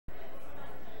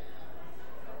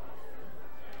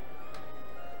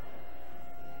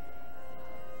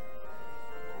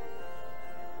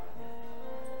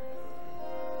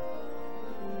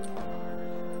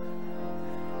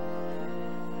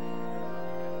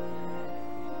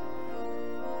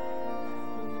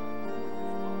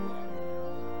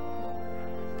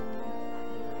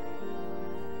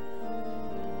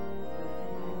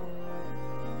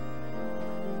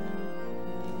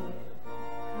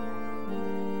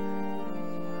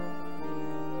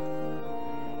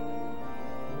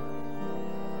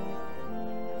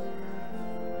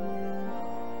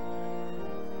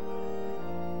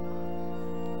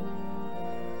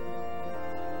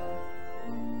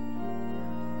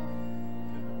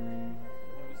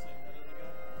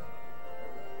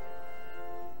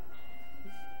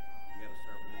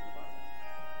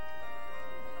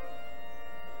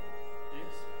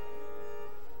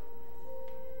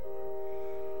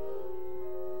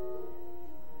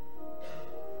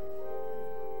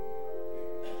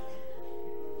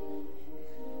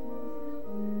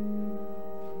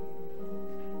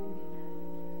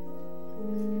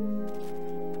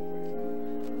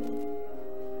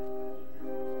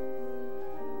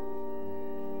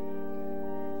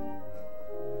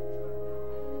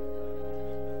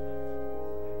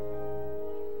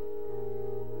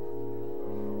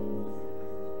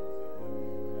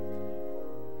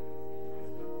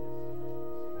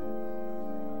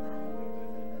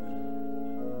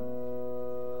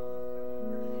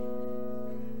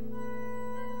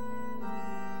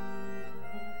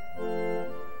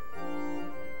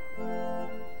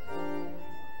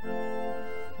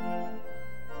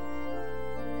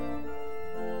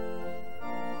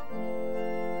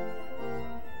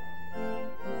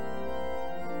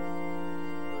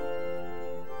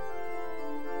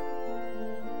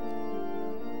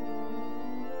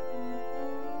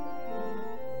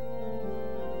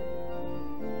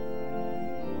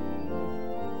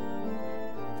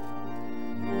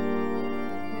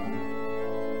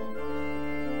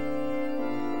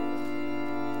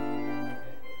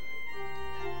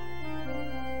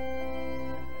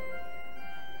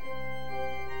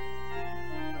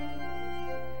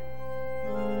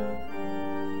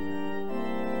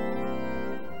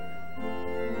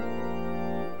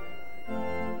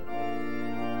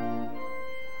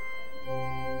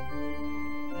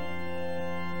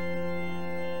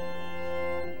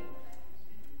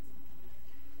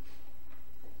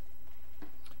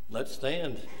Let's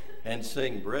stand and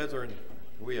sing, Brethren,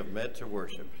 we have met to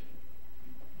worship.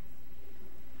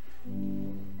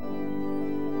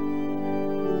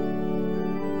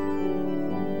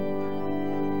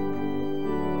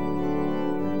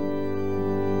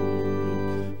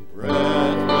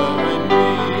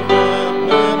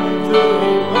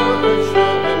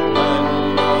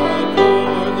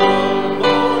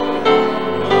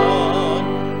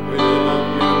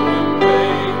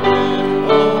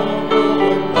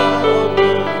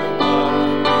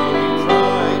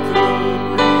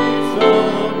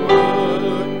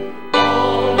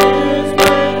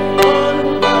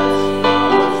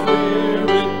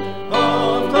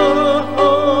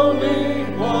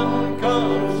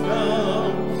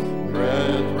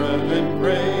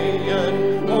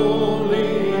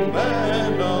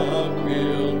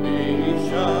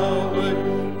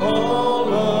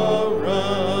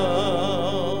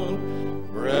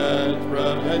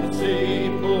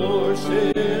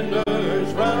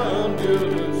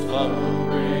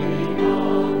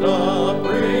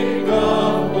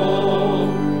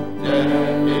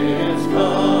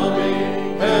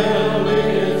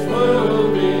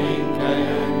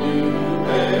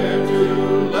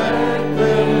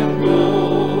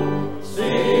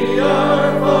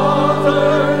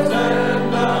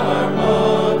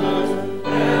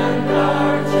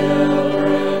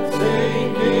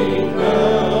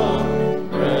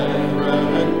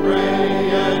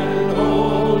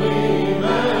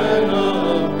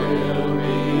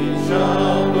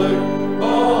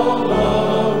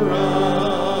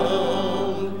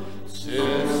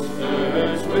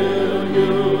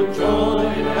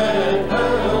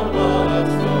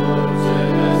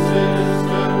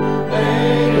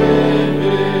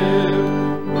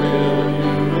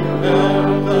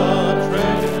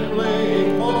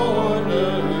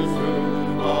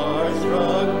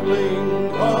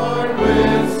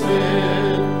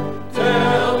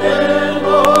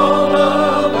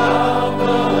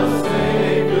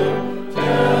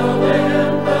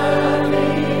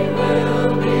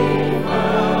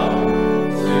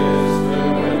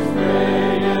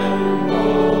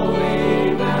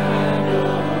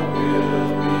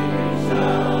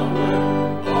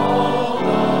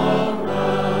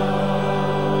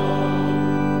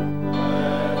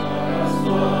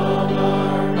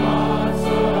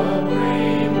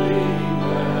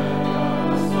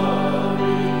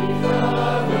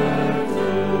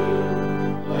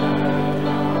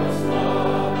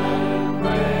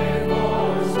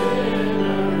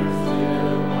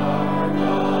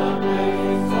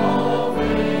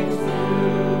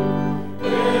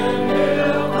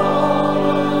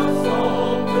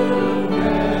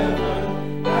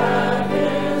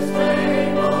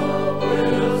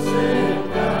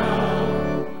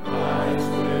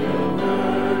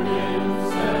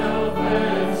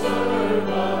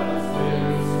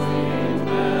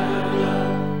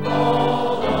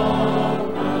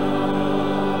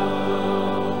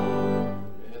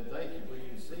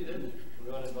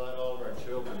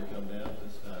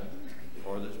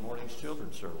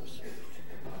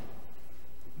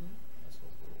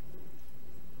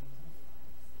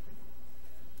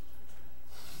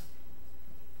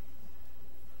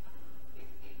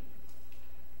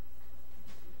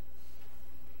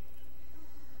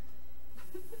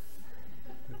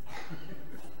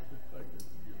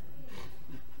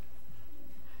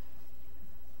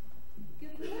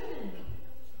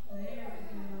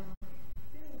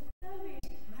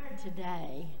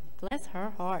 Today. Bless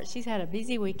her heart. She's had a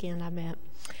busy weekend, I bet.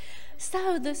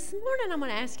 So this morning I'm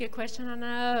going to ask you a question. I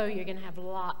know you're going to have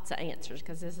lots of answers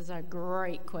because this is a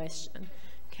great question.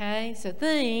 Okay? So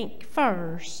think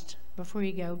first before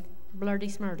you go blurty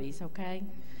smirties, okay?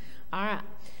 All right.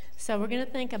 So we're going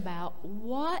to think about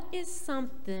what is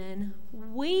something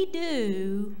we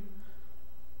do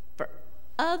for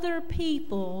other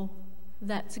people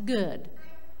that's good.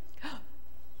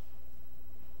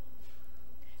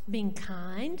 Being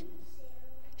kind,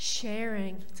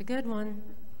 sharing, it's a good one,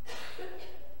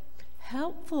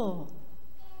 helpful,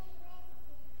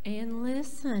 and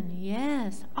listen,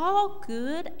 yes, all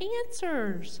good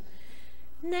answers.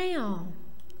 Now,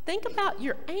 think about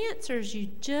your answers you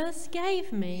just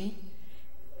gave me,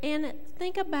 and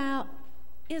think about,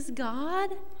 is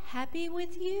God happy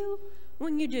with you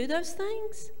when you do those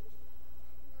things?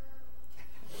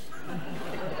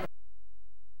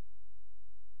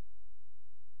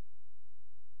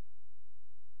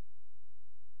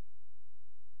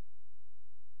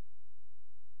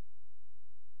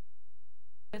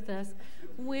 With us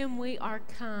when we are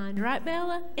kind, right,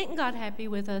 Bella? Isn't God happy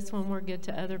with us when we're good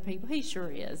to other people? He sure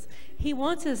is. He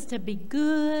wants us to be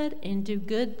good and do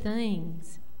good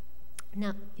things.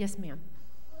 No, yes, ma'am.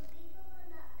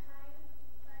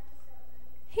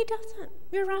 He doesn't.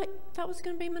 You're right. That was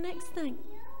going to be my next thing.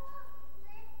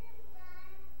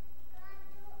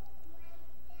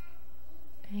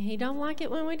 He don't like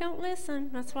it when we don't listen.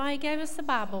 That's why he gave us the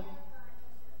Bible.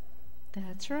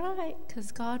 That's right,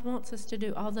 because God wants us to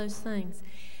do all those things.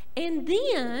 And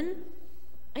then,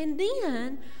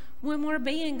 when we're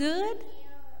being good,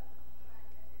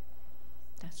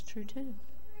 that's true too.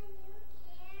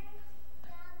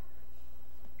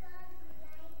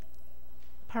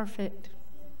 Perfect.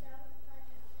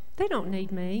 They don't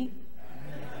need me.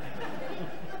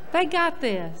 They got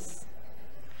this.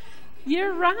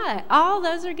 You're right. All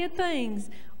those are good things.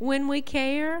 When we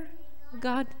care,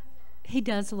 God, He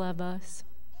does love us.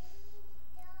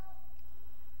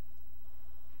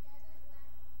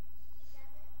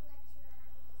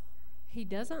 He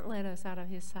doesn't let us out of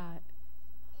His sight.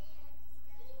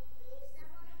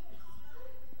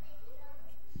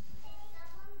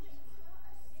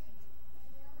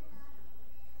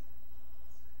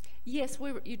 Yes,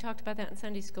 you talked about that in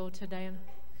Sunday school today.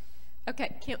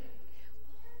 Okay,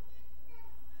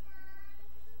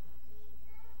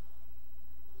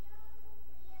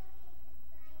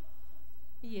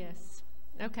 yes.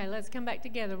 Okay, let's come back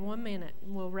together 1 minute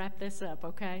and we'll wrap this up,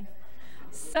 okay?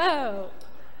 So,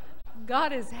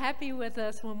 God is happy with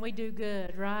us when we do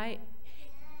good, right?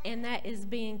 And that is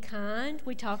being kind.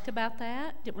 We talked about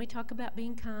that. Didn't we talk about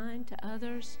being kind to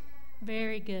others?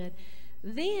 Very good.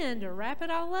 Then, to wrap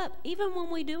it all up, even when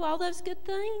we do all those good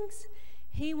things,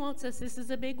 He wants us, this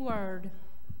is a big word,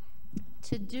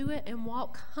 to do it and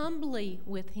walk humbly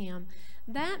with Him.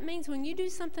 That means when you do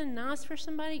something nice for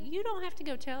somebody, you don't have to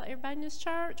go tell everybody in this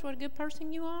church what a good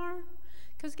person you are.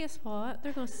 Because guess what?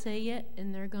 They're going to see it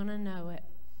and they're going to know it.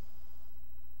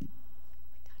 We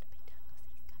got to be done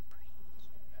because he's got to preach.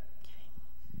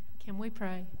 Okay. Can we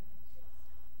pray?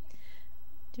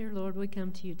 Dear Lord, we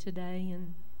come to you today,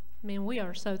 and man, we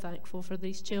are so thankful for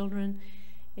these children.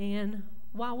 And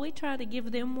while we try to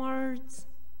give them words,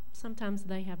 sometimes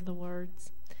they have the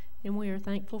words. And we are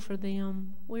thankful for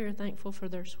them. We are thankful for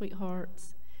their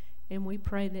sweethearts. And we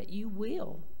pray that you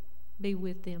will be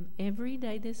with them every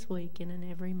day this week and in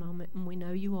every moment. And we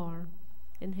know you are.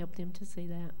 And help them to see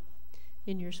that.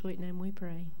 In your sweet name we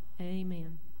pray.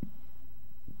 Amen.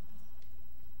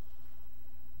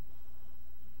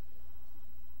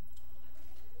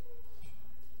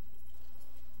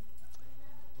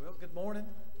 Well, good morning.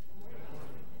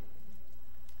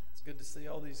 It's good to see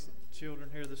all these children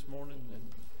here this morning, and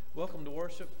welcome to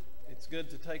worship. It's good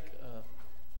to take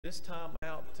this time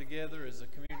out together as a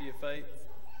community of faith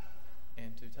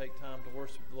and to take time to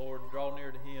worship the Lord, draw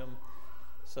near to Him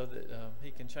so that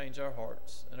He can change our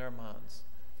hearts and our minds.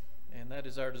 And that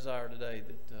is our desire today,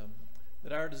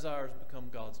 that our desires become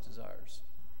God's desires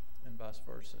and vice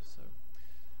versa. So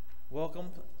welcome.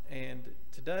 And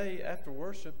today after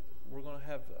worship, we're going to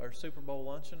have our Super Bowl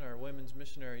luncheon, our Women's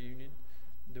Missionary Union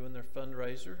doing their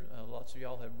fundraiser. Lots of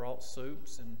y'all have brought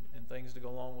soups and things to go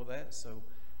along with that. So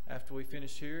after we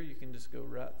finish here, you can just go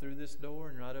right through this door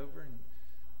and right over and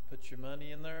put your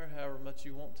money in there, however much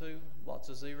you want to. Lots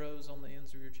of zeros on the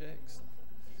ends of your checks.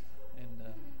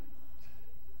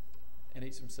 And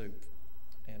eat some soup.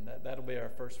 And that'll be our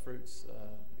first fruits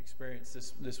experience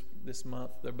this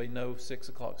month. There'll be no 6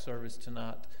 o'clock service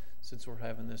tonight, since we're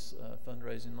having this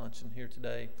fundraising luncheon here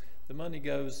today. The money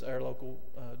goes, our local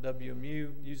WMU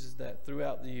uses that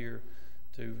throughout the year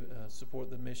to support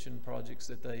the mission projects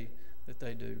that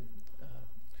they do.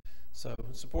 So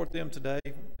support them today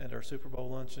at our Super Bowl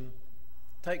luncheon.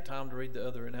 Take time to read the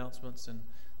other announcements and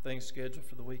things scheduled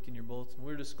for the week in your bulletin.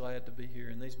 We're just glad to be here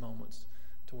in these moments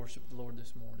to worship the Lord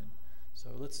this morning. So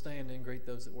let's stand and greet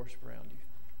those that worship around you.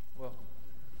 Welcome.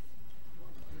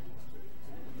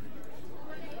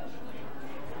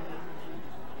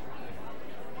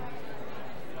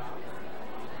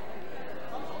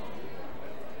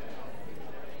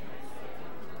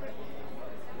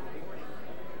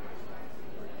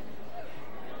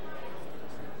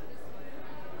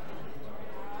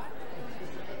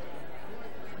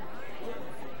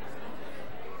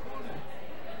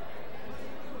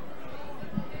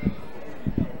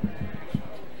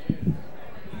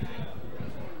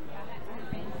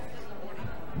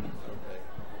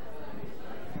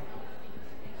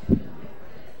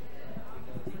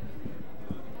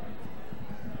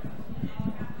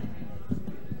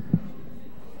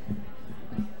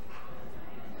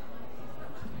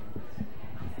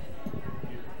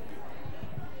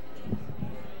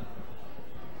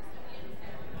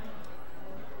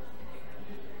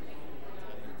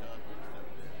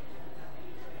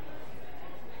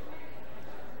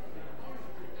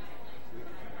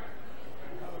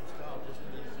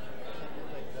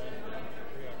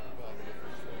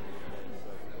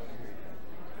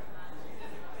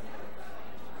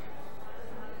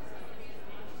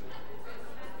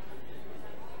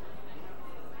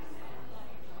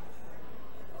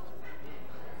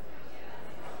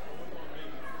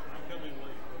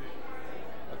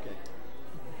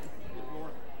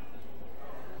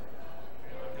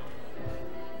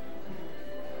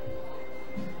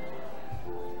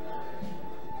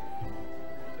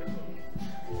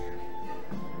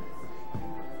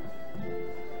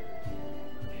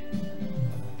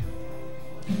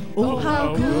 Oh,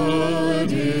 how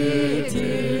good it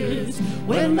is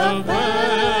when the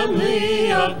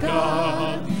family of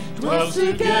God dwells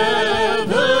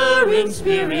together in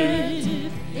spirit,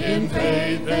 in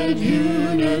faith and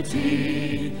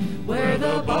unity, where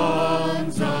the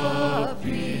bonds of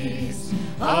peace,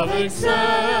 of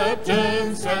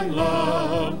acceptance and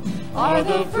love are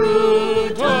the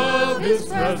fruit of His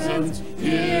presence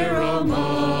here among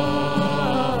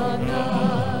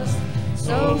us.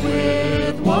 So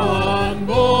with one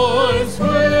voice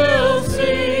we'll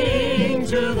sing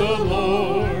to the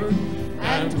Lord,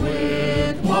 and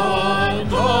with one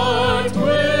heart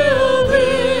we'll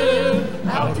live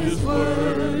out His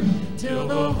word till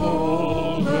the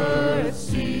whole earth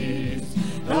sees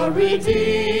the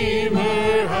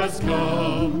Redeemer has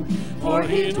come, for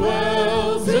He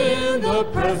dwells in the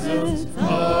presence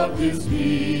of His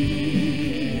people.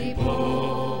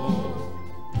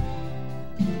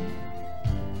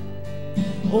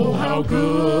 Oh, how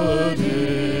good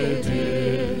it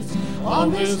is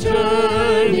on this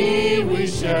journey we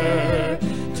share,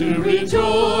 to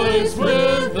rejoice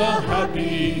with the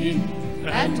happy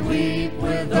and weep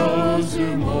with those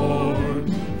who mourn,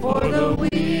 for the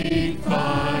weak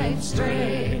find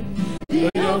strength, the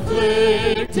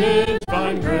afflicted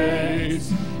find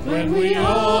grace, when we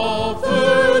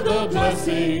offer the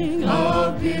blessing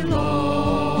of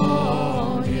belonging.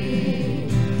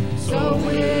 So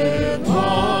with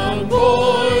one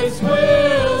voice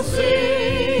we'll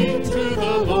sing to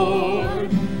the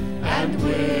Lord, and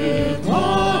with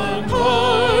one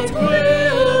heart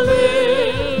we'll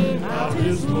live out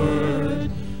His word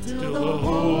till the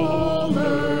whole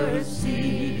earth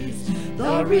sees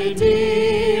the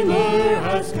Redeemer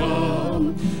has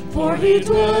come, for He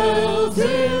dwells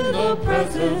in the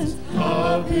presence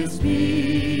of His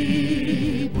people.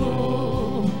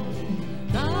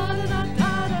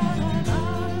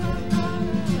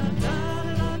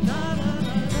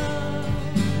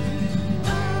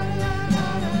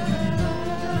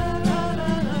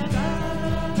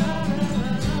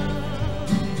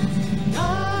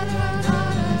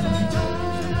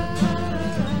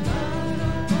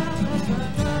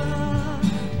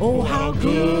 Oh, how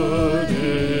good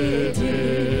it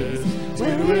is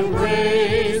to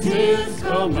embrace His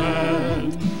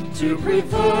command, to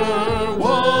prefer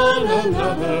one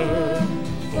another,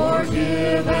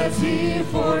 forgive as He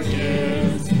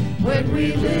forgives. When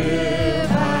we live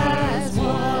as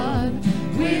one,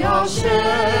 we all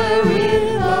share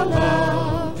in the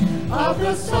love of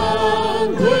the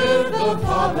Son with the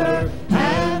Father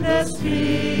and the Spirit.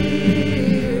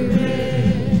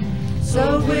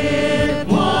 So with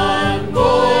one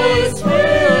voice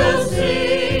we'll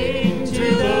sing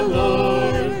to the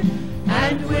Lord,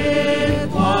 and with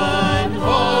one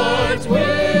heart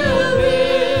we'll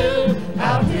live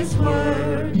out His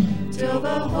word till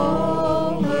the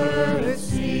whole earth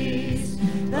sees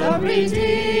the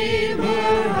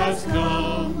Redeemer has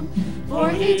come, for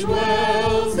He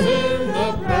dwells in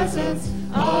the presence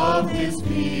of His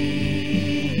people.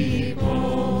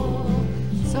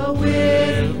 So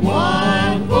with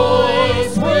one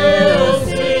voice we'll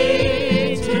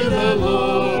sing to the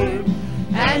Lord,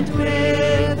 and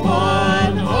with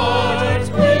one heart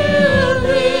we'll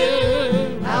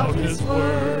live out His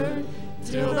word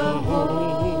till the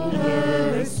whole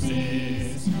earth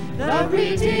sees the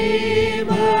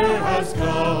Redeemer has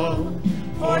come,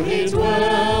 for He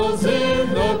dwells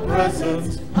in the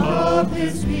presence of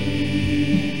His people.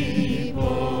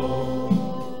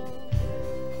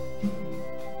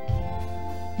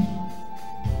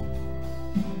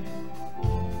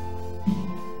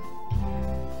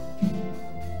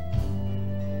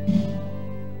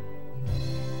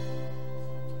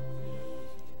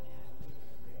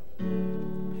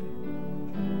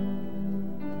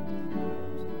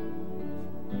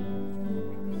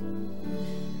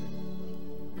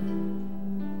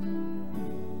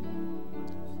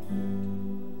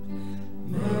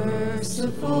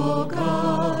 Merciful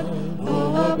God,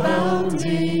 oh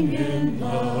abounding in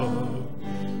love,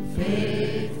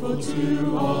 faithful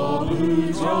to all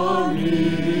who draw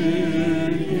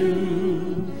near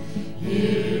You,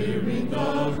 hearing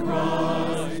the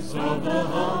cries of the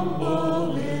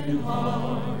humble in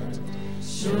heart,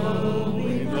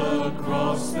 showing the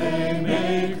cross they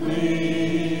may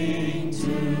cling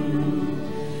to.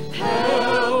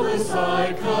 Helpless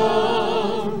I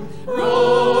come,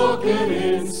 broken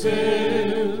in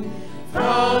sin,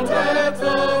 found at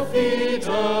the feet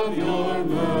of Your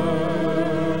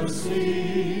mercy.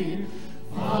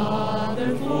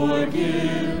 Father,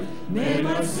 forgive, may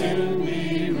my sin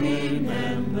be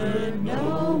remembered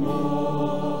no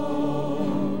more.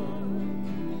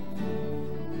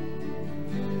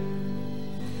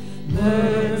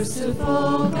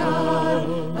 Merciful God,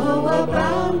 oh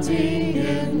abounding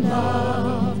in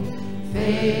love,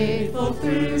 faithful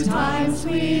through times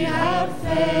we have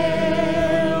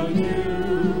failed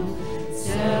you,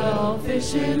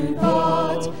 selfish in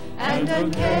thought and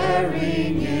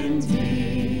uncaring in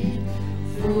deed,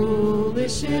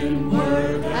 foolish in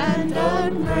word and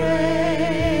ungrateful.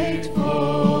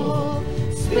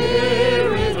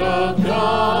 Spirit of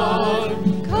God,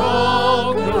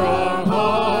 conquer our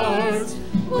hearts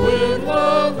with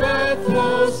love that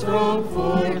flows from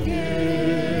forgiveness.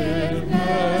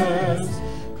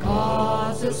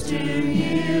 Cause us to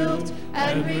yield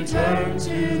and return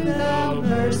to the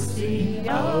mercy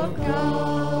of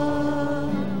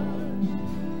God.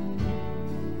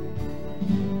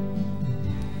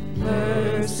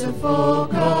 Merciful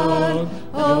God,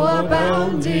 oh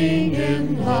abounding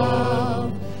in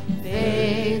love,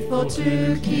 faithful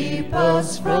to keep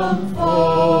us from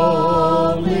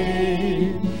falling,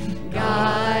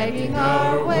 guiding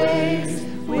our ways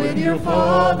with your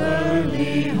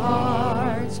fatherly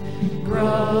heart,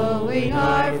 growing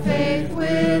our faith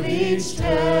with each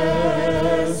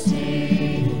testing.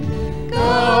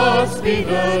 God's be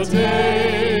the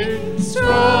day,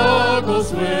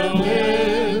 struggles will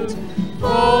end,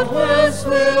 faultless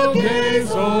will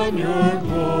gaze on your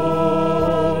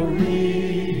glory.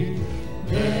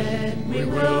 Then we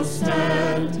will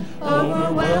stand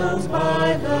overwhelmed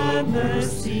by the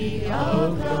mercy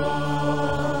of God.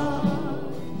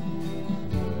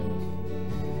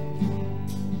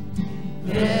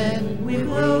 Then we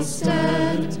will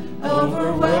stand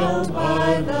overwhelmed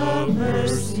by the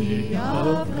mercy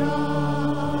of God.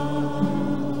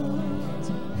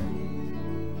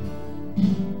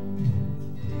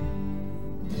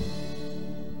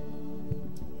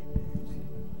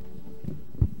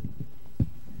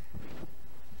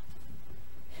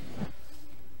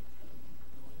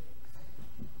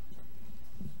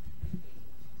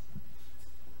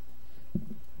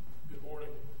 Good morning.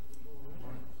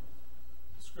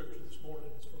 The scripture this morning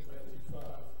is from Matthew 5.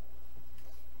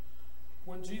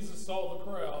 When Jesus saw the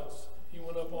crowds, he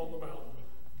went up on the mountain.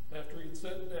 After he had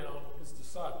sat down, his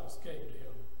disciples came to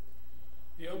him.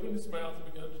 He opened his mouth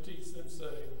and began to teach them,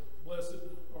 saying, Blessed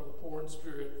are the poor in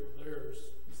spirit, for theirs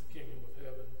is the kingdom of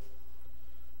heaven.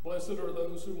 Blessed are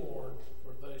those who mourn,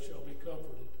 for they shall be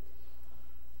comforted.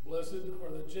 Blessed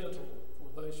are the gentle, for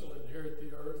they shall inherit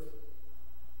the earth.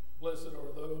 Blessed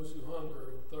are those who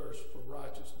hunger and thirst for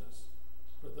righteousness,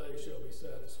 for they shall be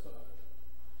satisfied.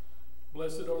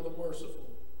 Blessed are the merciful,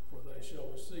 for they shall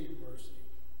receive mercy.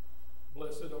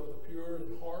 Blessed are the pure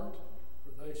in heart,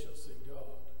 for they shall see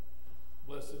God.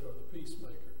 Blessed are the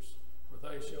peacemakers, for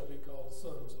they shall be called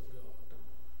sons of God.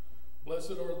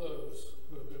 Blessed are those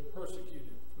who have been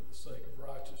persecuted for the sake of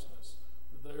righteousness,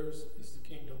 for theirs is the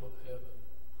kingdom of heaven.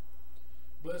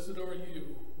 Blessed are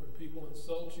you when people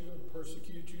insult you and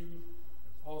persecute you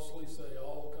and falsely say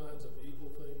all kinds of evil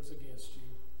things against you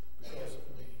because of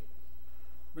me.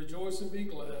 Rejoice and be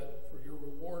glad, for your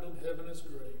reward in heaven is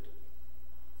great.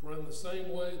 For in the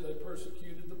same way they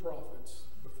persecuted the prophets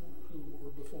who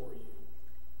were before you.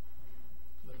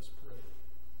 Let us pray.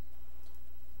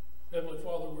 Heavenly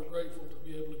Father, we're grateful to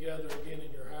be able to gather again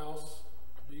in your house,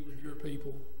 to be with your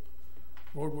people.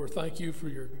 Lord, we thank you for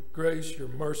your grace, your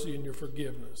mercy, and your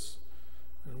forgiveness.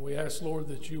 And we ask, Lord,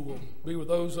 that you will be with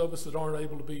those of us that aren't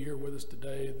able to be here with us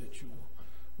today, that you will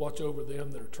watch over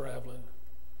them that are traveling,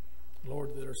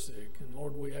 Lord, that are sick. And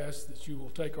Lord, we ask that you will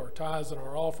take our tithes and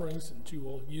our offerings and that you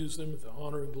will use them with the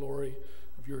honor and glory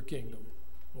of your kingdom.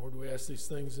 Lord, we ask these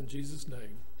things in Jesus'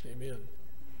 name. Amen.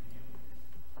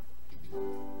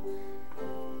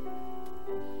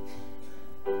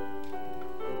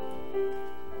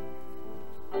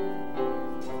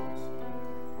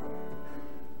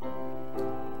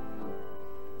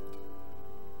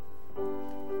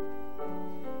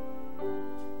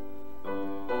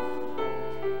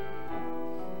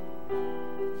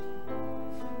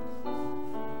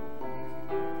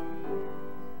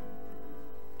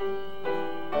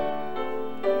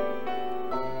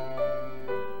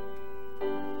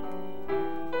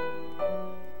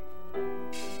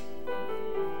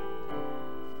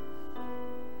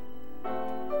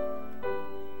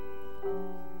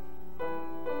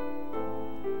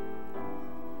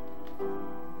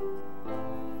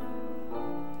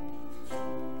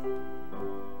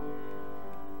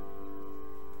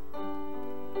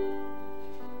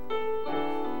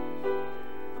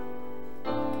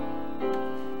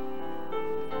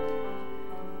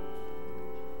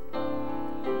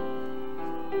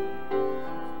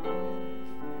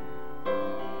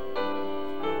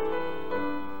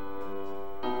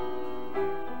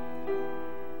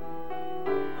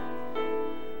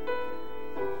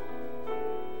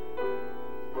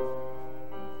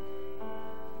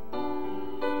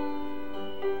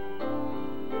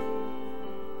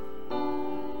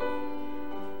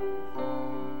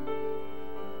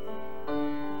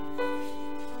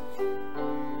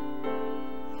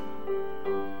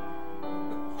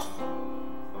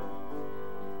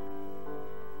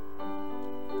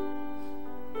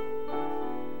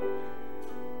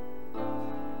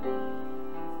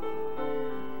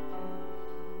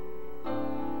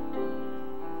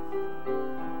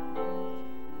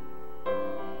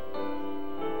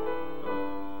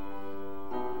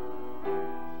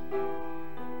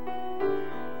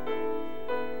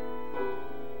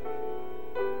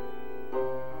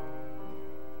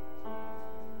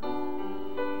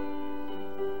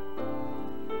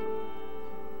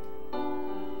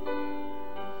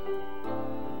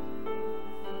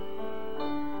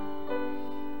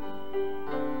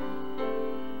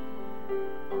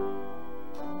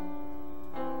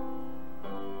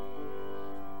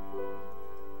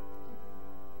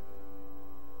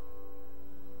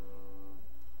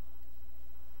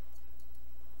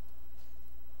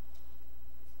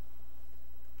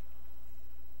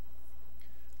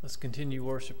 Let's continue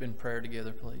worship in prayer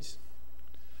together, please.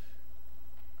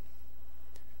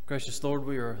 Gracious Lord,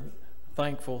 we are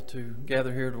thankful to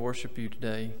gather here to worship you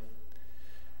today.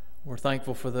 We're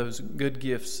thankful for those good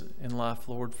gifts in life,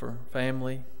 Lord, for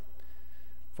family,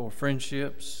 for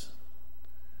friendships,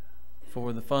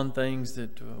 for the fun things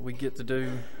that we get to do.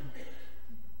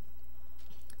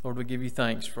 Lord, we give you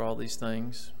thanks for all these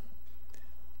things.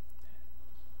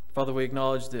 Father, we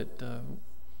acknowledge that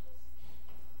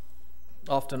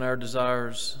often our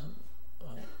desires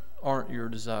aren't your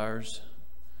desires.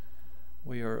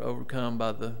 We are overcome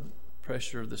by the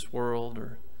pressure of this world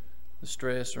or the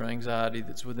stress or anxiety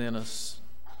that's within us.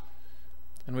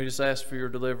 And we just ask for your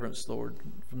deliverance, Lord,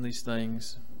 from these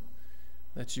things,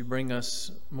 that you bring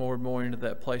us more and more into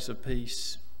that place of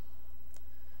peace,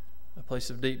 a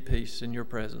place of deep peace in your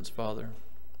presence, Father.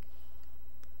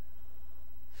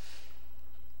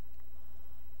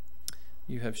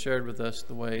 You have shared with us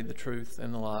the way, the truth,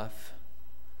 and the life.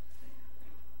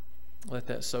 Let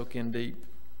that soak in deep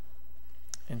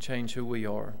and change who we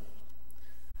are,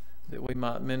 that we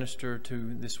might minister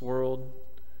to this world,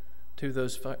 to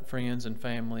those friends and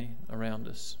family around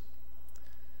us.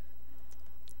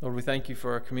 Lord, we thank you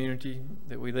for our community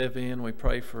that we live in. We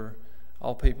pray for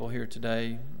all people here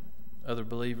today, other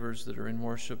believers that are in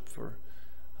worship, for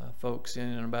folks in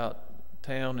and about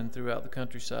town and throughout the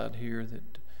countryside here that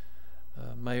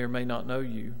may or may not know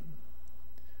you.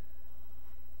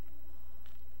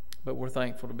 But we're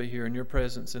thankful to be here in your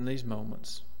presence in these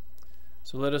moments.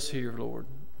 So let us hear, Lord,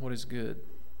 what is good,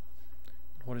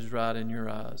 what is right in your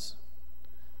eyes,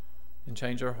 and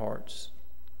change our hearts.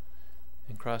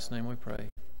 In Christ's name we pray.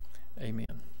 Amen.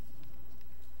 Amen.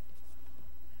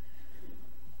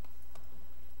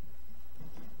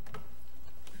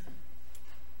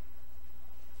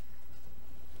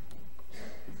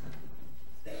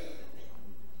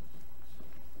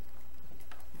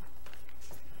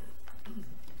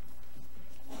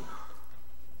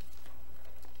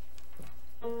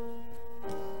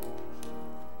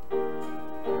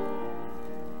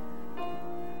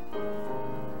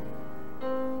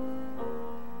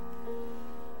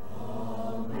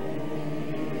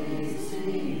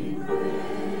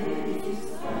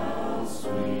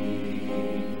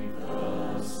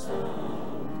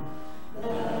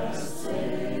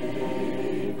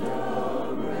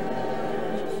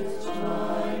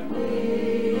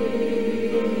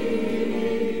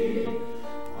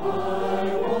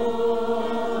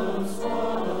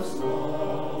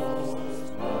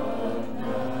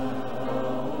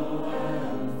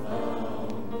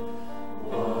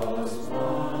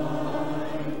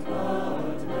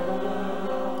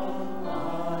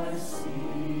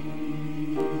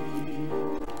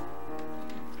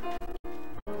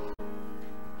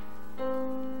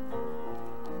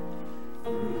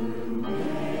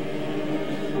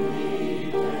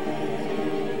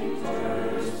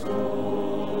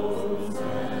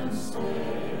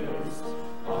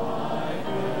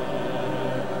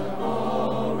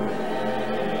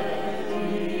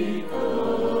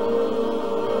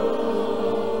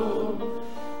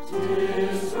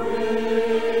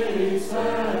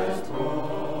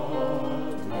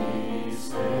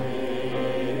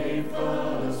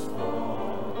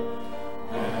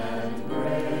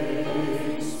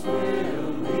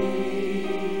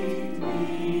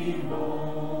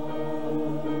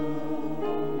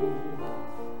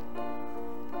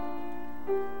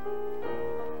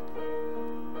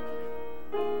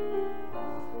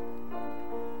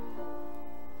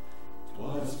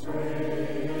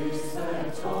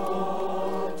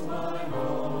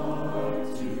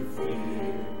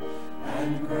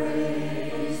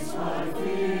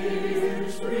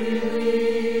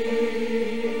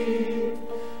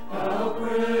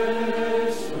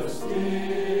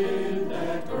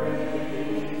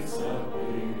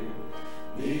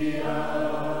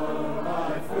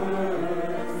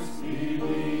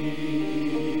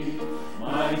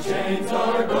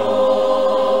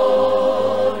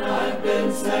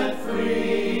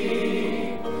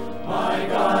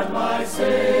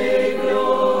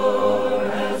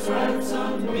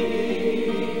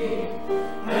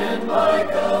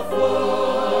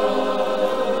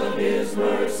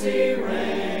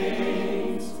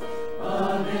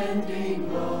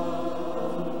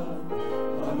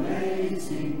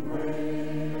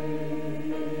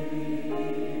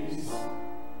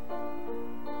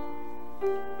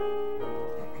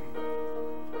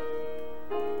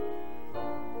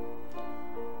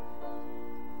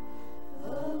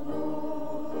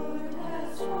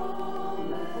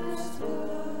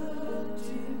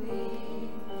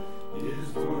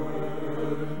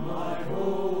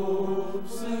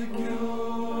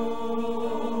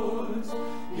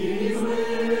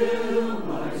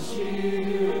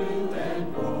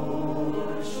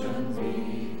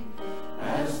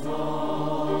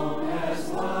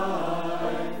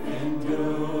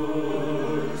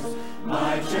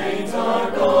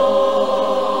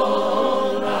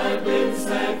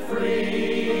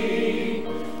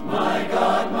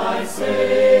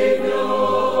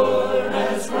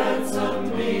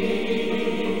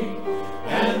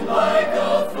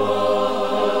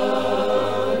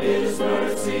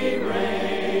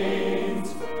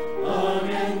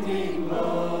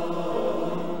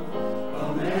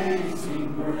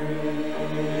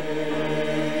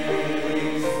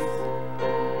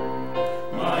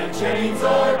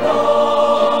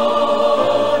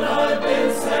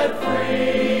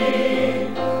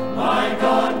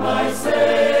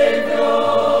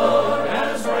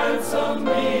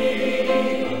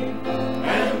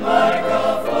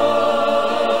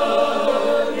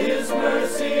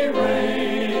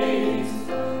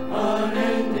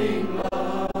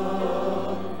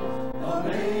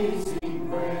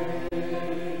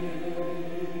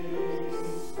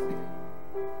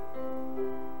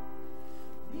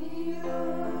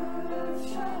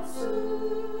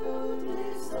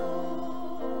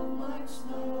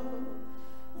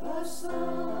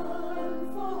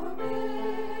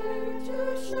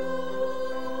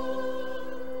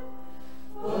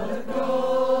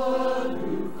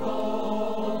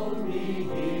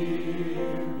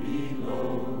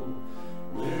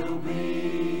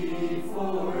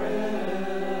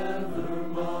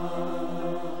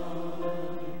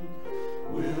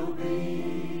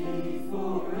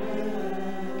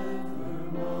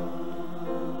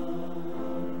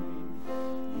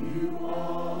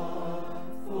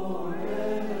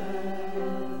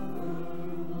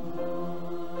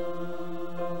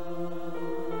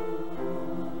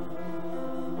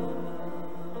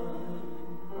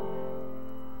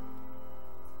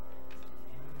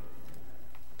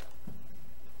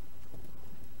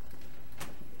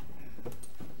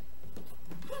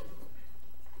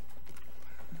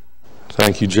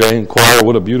 Thank you, Jay and choir.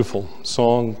 What a beautiful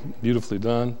song, beautifully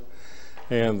done.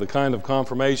 And the kind of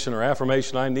confirmation or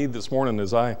affirmation I need this morning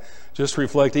as I just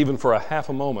reflect even for a half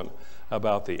a moment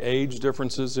about the age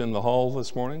differences in the hall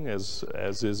this morning, as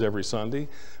is every Sunday,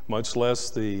 much less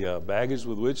the baggage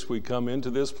with which we come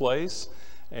into this place,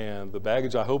 and the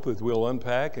baggage I hope that we'll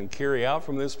unpack and carry out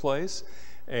from this place,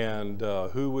 and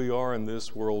who we are in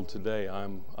this world today.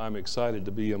 I'm excited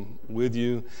to be with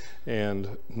you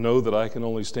and know that I can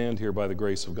only stand here by the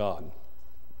grace of God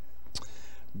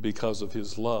because of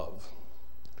his love,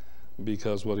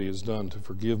 because what he has done to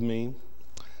forgive me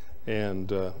and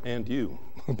you,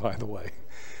 by the way,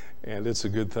 and it's a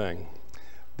good thing.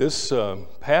 This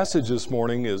passage this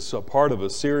morning is a part of a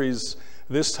series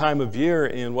this time of year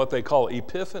in what they call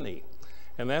Epiphany.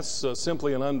 And that's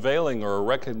simply an unveiling or a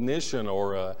recognition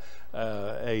or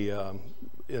an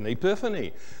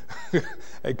epiphany,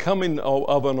 a coming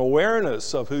of an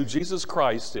awareness of who Jesus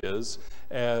Christ is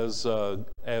as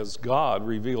God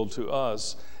revealed to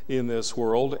us in this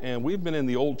world. And we've been in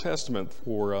the Old Testament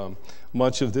for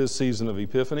much of this season of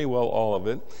Epiphany, well, all of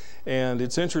it. And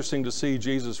it's interesting to see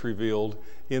Jesus revealed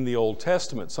in the Old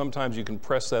Testament. Sometimes you can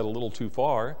press that a little too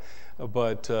far,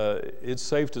 but it's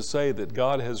safe to say that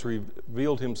God has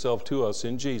revealed himself to us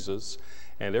in Jesus,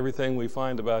 and everything we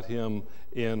find about him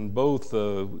in both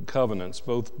the covenants,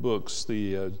 both books,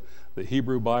 the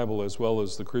Hebrew Bible as well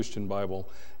as the Christian Bible,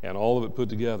 and all of it put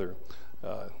together,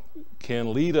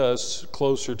 can lead us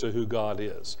closer to who God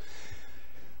is.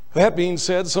 That being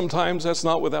said, sometimes that's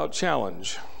not without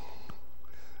challenge.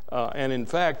 And in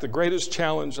fact, the greatest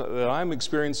challenge that I'm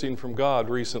experiencing from God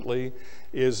recently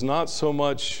is not so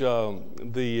much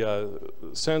the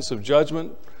sense of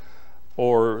judgment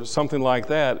or something like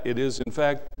that. It is, in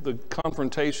fact, the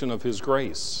confrontation of his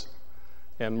grace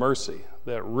and mercy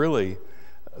that really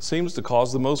seems to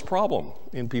cause the most problem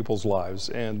in people's lives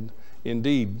and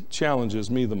indeed challenges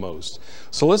me the most.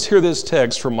 So let's hear this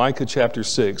text from Micah chapter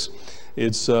 6.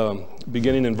 It's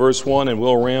beginning in verse 1, and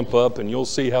we'll ramp up, and you'll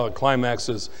see how it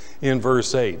climaxes in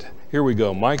verse 8. Here we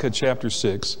go, Micah chapter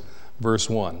 6, verse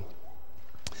 1.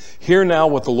 Hear now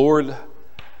what the Lord,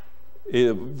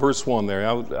 verse 1 there,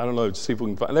 I don't know, see if we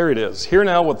can find, there it is. Hear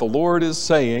now what the Lord is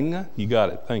saying. You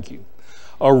got it, thank you.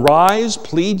 Arise,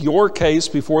 plead your case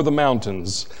before the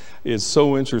mountains. It's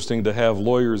so interesting to have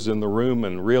lawyers in the room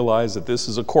and realize that this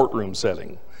is a courtroom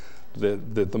setting.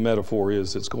 That the metaphor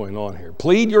is that's going on here.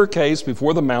 Plead your case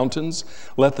before the mountains.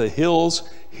 Let the hills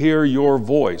hear your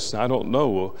voice. Now, I don't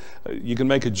know. You can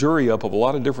make a jury up of a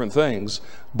lot of different things,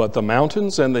 but the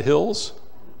mountains and the hills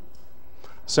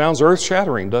sounds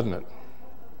earth-shattering, doesn't it?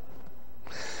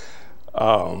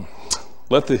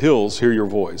 Let the hills hear your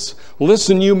voice.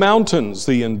 Listen, you mountains,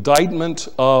 the indictment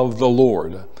of the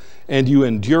Lord, and you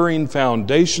enduring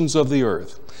foundations of the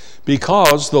earth,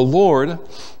 because the Lord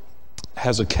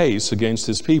has a case against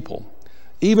his people.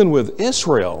 Even with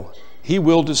Israel, he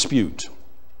will dispute.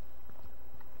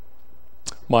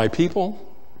 My people,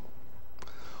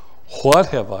 what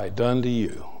have I done to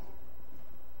you?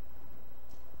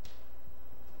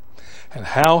 And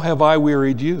how have I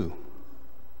wearied you?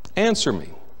 Answer me.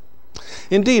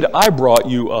 Indeed, I brought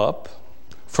you up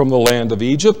from the land of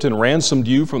Egypt and ransomed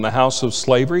you from the house of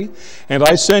slavery. And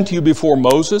I sent you before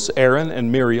Moses, Aaron, and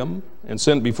Miriam, and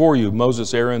sent before you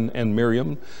Moses, Aaron, and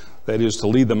Miriam, that is, to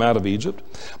lead them out of Egypt.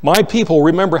 My people,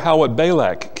 remember how what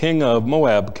Balak, king of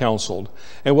Moab, counseled,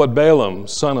 and what Balaam,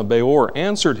 son of Beor,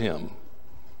 answered him.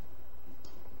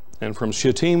 And from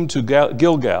Shittim to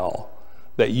Gilgal,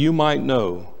 that you might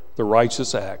know the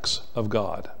righteous acts of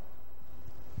God.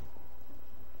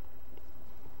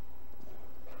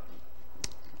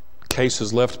 Case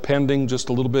is left pending just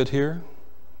a little bit here.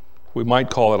 We might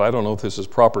call it, I don't know if this is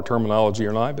proper terminology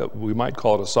or not, but we might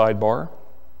call it a sidebar.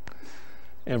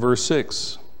 And verse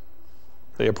 6,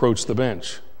 they approach the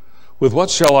bench. With what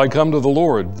shall I come to the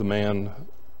Lord? The man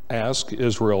asks,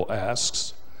 Israel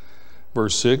asks.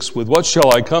 Verse 6, with what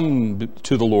shall I come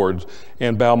to the Lord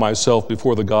and bow myself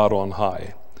before the God on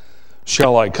high?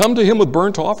 Shall I come to him with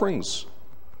burnt offerings,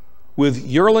 with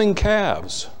yearling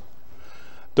calves?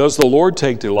 Does the Lord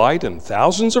take delight in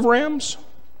thousands of rams?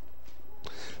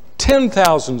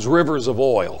 10,000 rivers of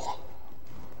oil.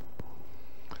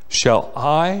 Shall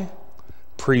I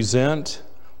present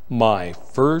my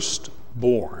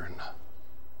firstborn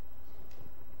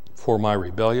for my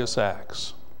rebellious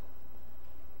acts?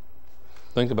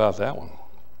 Think about that one.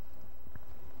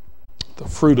 The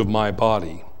fruit of my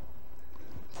body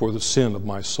for the sin of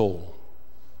my soul.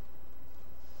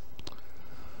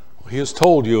 He has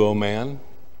told you, O man,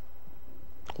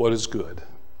 what is good.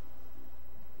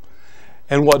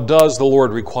 And what does the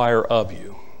Lord require of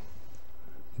you?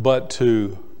 But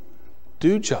to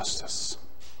do justice,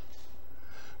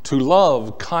 to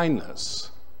love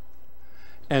kindness,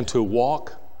 and to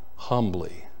walk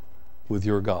humbly with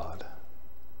your God.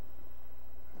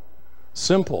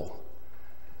 Simple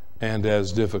and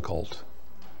as difficult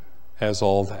as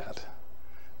all that.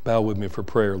 Bow with me for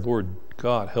prayer. Lord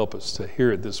God, help us to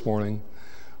hear it this morning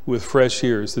with fresh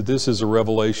ears, that this is a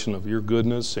revelation of your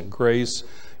goodness and grace,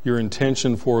 your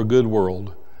intention for a good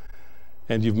world.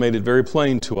 And you've made it very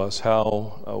plain to us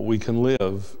how we can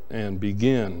live and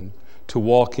begin to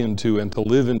walk into and to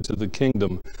live into the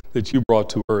kingdom that you brought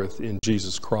to earth in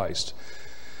Jesus Christ.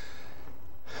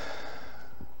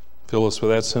 Fill us with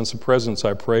that sense of presence,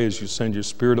 I pray, as you send your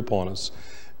Spirit upon us.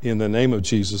 In the name of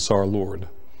Jesus our Lord.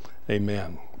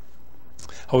 Amen.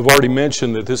 We've already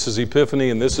mentioned that this is Epiphany,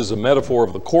 and this is a metaphor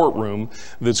of the courtroom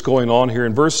that's going on here.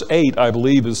 And verse 8, I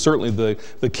believe, is certainly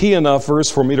the key enough verse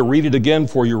for me to read it again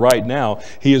for you right now.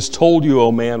 He has told you,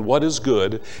 O man, what is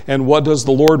good, and what does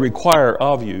the Lord require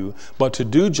of you, but to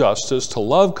do justice, to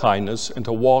love kindness, and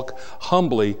to walk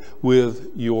humbly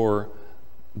with your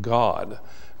God.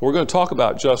 We're going to talk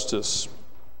about justice,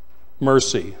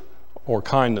 mercy, or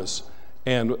kindness,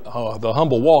 and the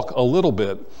humble walk a little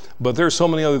bit, but there's so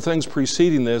many other things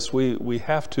preceding this. We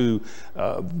have to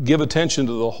give attention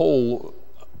to the whole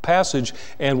passage.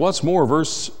 And what's more,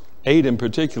 verse 8 in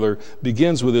particular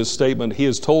begins with this statement, he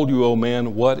has told you, O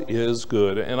man, what is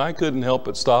good. And I couldn't help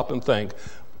but stop and think,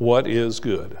 what is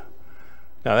good?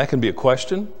 Now that can be a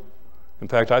question. In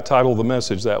fact, I titled the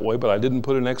message that way, but I didn't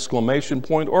put an exclamation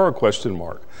point or a question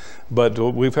mark. But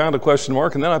we found a question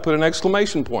mark, and then I put an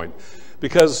exclamation point.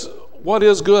 Because what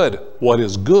is good? What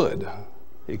is good?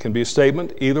 It can be a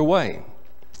statement either way.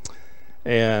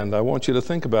 And I want you to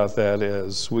think about that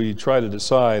as we try to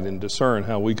decide and discern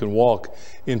how we can walk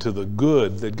into the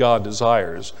good that God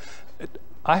desires.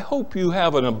 I hope you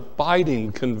have an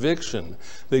abiding conviction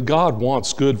that God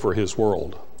wants good for his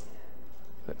world.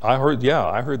 I heard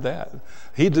that.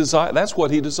 That's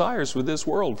what he desires for this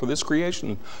world, for this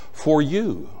creation, for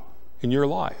you in your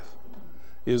life,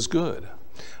 is good.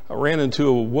 I ran into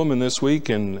a woman this week,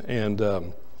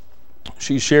 and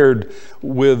she shared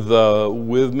with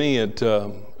me at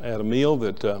a meal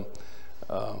that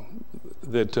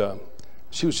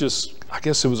she was just, I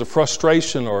guess it was a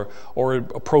frustration or a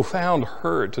profound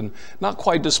hurt, and not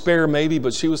quite despair maybe,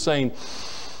 but she was saying,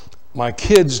 my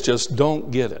kids just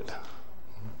don't get it.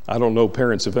 I don't know,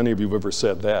 parents, if any of you have ever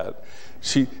said that.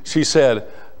 She said,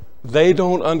 they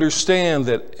don't understand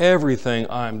that everything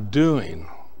I'm doing,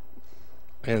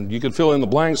 and you could fill in the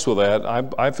blanks with that.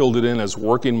 I filled it in as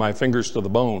working my fingers to the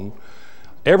bone.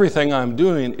 Everything I'm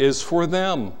doing is for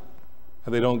them,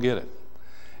 and they don't get it.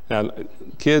 Now,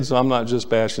 kids, I'm not just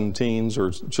bashing teens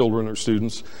or children or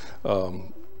students.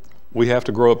 We have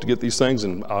to grow up to get these things,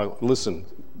 and listen,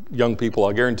 young people,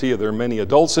 I guarantee you there are many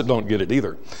adults that don't get it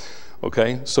either.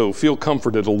 Okay, so feel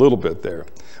comforted a little bit there.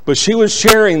 But she was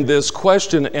sharing this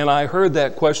question, and I heard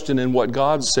that question in what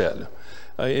God said.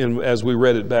 As we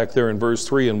read it back there in verse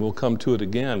 3, and we'll come to it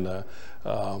again.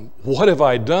 What have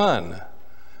I done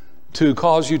to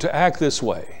cause you to act this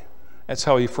way? That's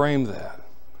how he framed that.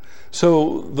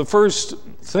 So the first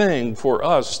thing for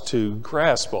us to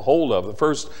grasp a hold of, the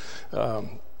first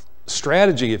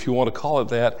strategy, if you want to call it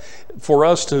that, for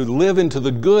us to live into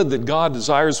the good that God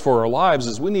desires for our lives,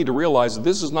 is we need to realize that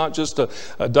this is not just a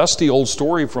dusty old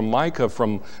story from Micah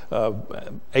from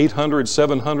 800,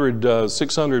 700,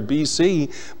 600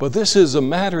 BC, but this is a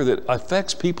matter that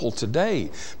affects people today,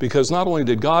 because not only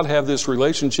did God have this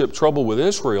relationship trouble with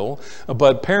Israel,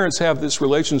 but parents have this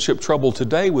relationship trouble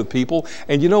today with people.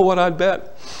 And you know what I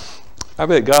bet? I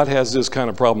bet God has this kind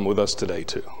of problem with us today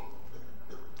too.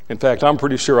 In fact, I'm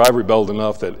pretty sure I rebelled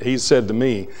enough that he said to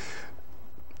me,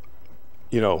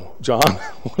 you know, John,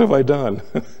 what have I done?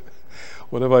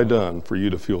 What have I done for you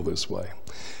to feel this way?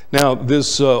 Now,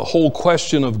 this whole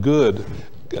question of good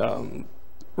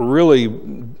really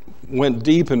went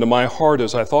deep into my heart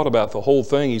as I thought about the whole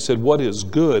thing. He said, what is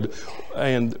good?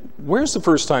 And where's the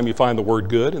first time you find the word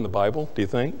good in the Bible, do you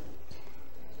think?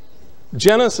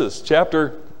 Genesis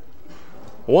chapter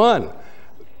 1.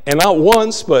 And not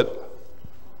once, but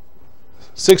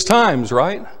 6 times,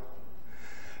 right?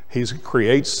 He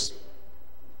creates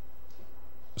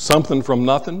something from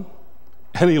nothing,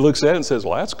 and he looks at it and says,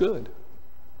 well, that's good,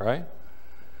 right?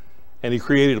 And he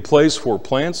created a place for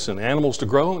plants and animals to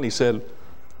grow, and he said,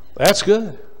 that's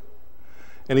good.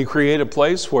 And he created a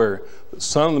place where the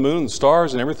sun and the moon and the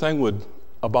stars and everything would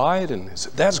abide, and he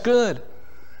said, that's good.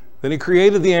 Then he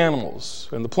created the animals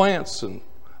and the plants, and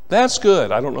that's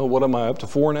good. I don't know, what am I up to,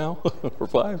 4 now or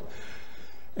 5?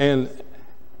 And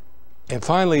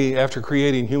finally, after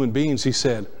creating human beings, he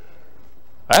said,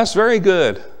 That's very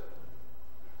good. And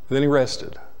then he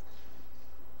rested.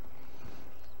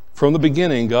 From the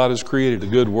beginning, God has created a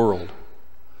good world.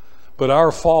 But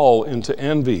our fall into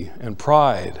envy and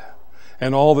pride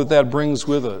and all that that brings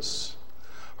with us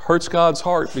hurts God's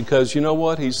heart, because you know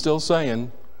what? He's still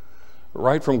saying,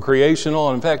 right from creation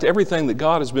on, in fact, everything that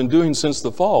God has been doing since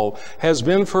the fall has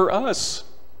been for us.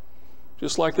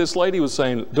 Just like this lady was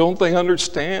saying, don't they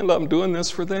understand I'm doing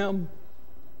this for them?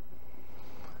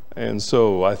 And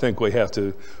so I think we have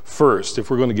to first, if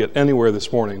we're going to get anywhere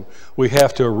this morning, we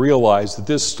have to realize that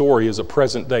this story is a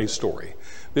present day story.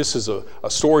 This is a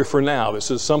story for now. This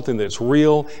is something that's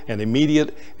real and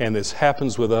immediate, and this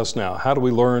happens with us now. How do we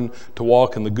learn to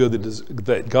walk in the good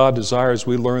that God desires?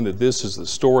 We learn that this is the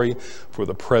story for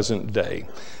the present day.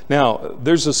 Now,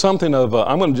 there's something of,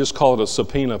 I'm going to just call it a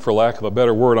subpoena for lack of a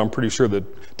better word. I'm pretty sure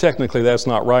that technically that's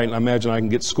not right, and I imagine I can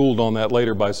get schooled on that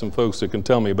later by some folks that can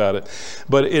tell me about it.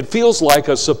 But it feels like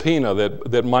a subpoena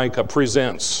that Micah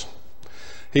presents.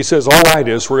 He says, all right,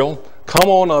 Israel, come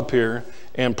on up here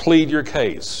and plead your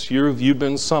case. You've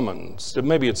been summoned.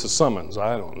 Maybe it's a summons.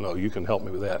 I don't know. You can help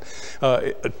me with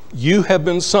that. You have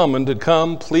been summoned to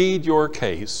come plead your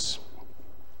case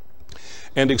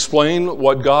and explain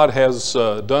what God has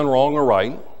done wrong or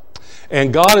right.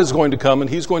 And God is going to come and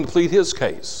he's going to plead his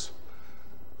case.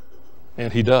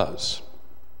 And he does.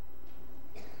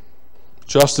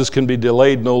 Justice can be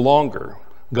delayed no longer.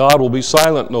 God will be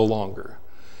silent no longer.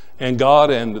 And God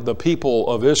and the people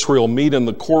of Israel meet in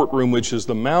the courtroom, which is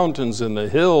the mountains and the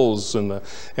hills and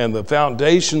the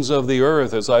foundations of the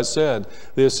earth. As I said,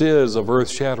 this is of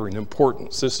earth-shattering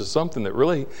importance. This is something that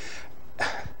really,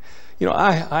 you know,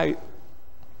 I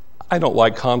don't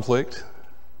like conflict.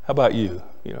 How about you?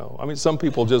 You know, I mean, some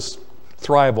people just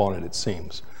thrive on it, it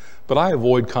seems. But I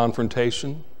avoid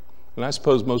confrontation, and I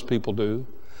suppose most people do.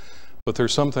 But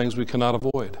there's some things we cannot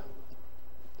avoid.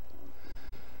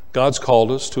 God's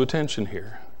called us to attention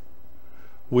here.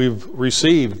 We've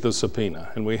received the subpoena,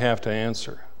 and we have to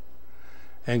answer.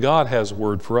 And God has a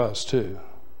word for us, too.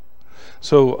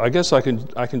 So I guess I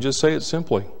can just say it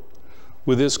simply.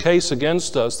 With this case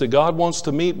against us, that God wants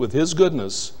to meet with his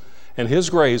goodness and his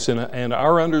grace and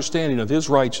our understanding of his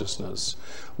righteousness,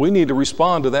 we need to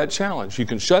respond to that challenge. You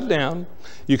can shut down.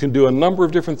 You can do a number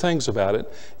of different things about it.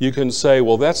 You can say,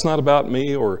 well, that's not about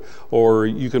me, or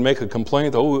you can make a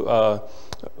complaint.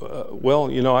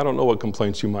 Well, you know, I don't know what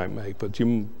complaints you might make, but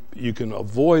you can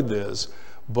avoid this,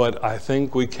 but I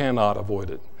think we cannot avoid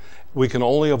it. We can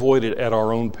only avoid it at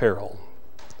our own peril.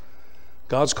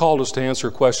 God's called us to answer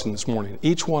a question this morning,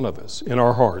 each one of us, in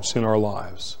our hearts, in our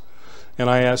lives. And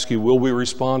I ask you, will we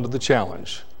respond to the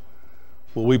challenge?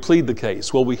 Will we plead the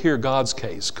case? Will we hear God's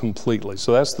case completely?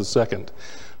 So that's the second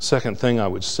thing I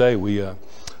would say.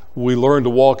 We learn to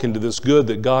walk into this good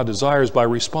that God desires by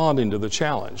responding to the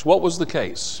challenge. What was the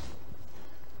case?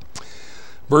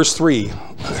 Verse 3,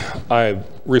 I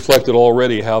reflected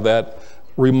already how that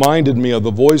reminded me of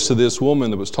the voice of this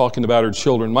woman that was talking about her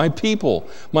children. My people,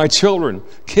 my children,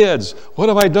 kids, what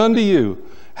have I done to you?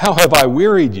 How have I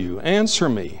wearied you? Answer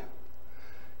me.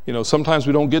 You know, sometimes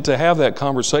we don't get to have that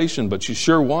conversation, but you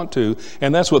sure want to.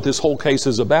 And that's what this whole case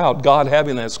is about, God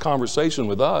having that conversation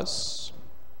with us.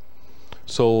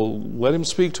 So let him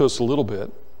speak to us a little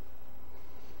bit.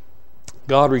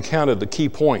 God recounted the key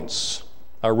points.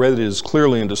 I read it as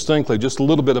clearly and distinctly, just a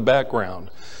little bit of background.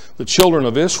 The children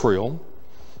of Israel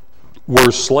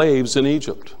were slaves in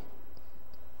Egypt,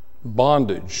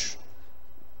 bondage.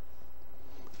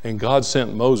 And God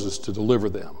sent Moses to deliver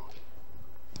them.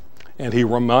 And he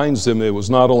reminds them it was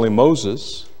not only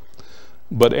Moses,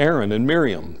 but Aaron and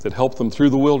Miriam that helped them through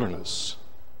the wilderness.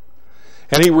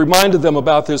 And he reminded them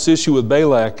about this issue with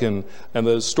Balak and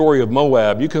the story of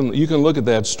Moab. You can look at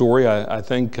that story. I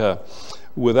think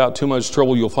without too much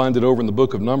trouble, you'll find it over in the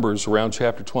book of Numbers around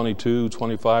chapter 22,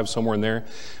 25, somewhere in there.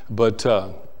 But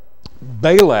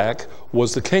Balak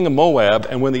was the king of Moab,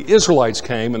 and when the Israelites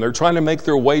came and they're trying to make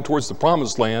their way towards the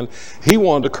promised land, he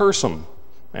wanted to curse them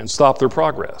and stop their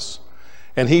progress.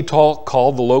 And he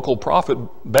called the local prophet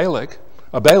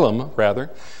Balaam,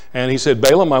 and he said,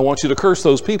 Balaam, I want you to curse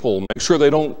those people, make sure they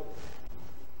don't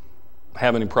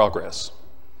have any progress.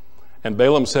 And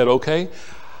Balaam said, okay.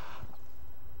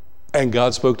 And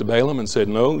God spoke to Balaam and said,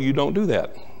 no, you don't do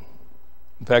that.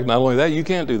 In fact, not only that, you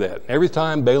can't do that. Every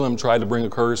time Balaam tried to bring a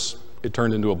curse, it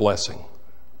turned into a blessing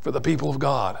for the people of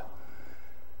God.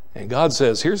 And God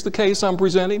says, here's the case I'm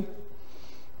presenting.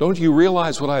 Don't you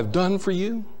realize what I've done for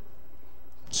you?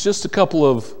 It's just a couple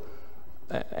of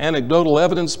anecdotal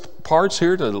evidence parts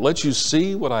here to let you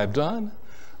see what I've done.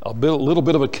 A little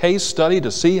bit of a case study to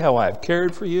see how I've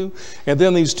cared for you. And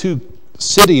then these two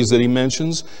cities that he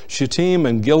mentions, Shittim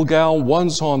and Gilgal.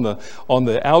 One's on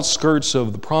the outskirts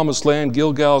of the Promised Land.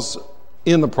 Gilgal's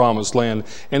in the Promised Land.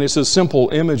 And it's a simple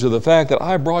image of the fact that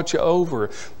I brought you over.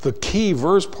 The key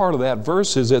verse, part of that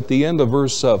verse is at the end of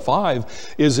verse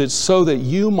 5, is it's so that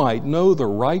you might know the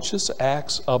righteous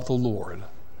acts of the Lord.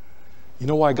 You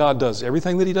know why God does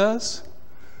everything that he does?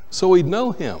 So we'd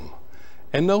know him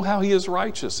and know how he is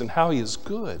righteous and how he is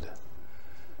good.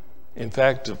 In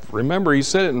fact, remember he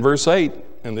said it in verse 8,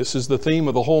 and this is the theme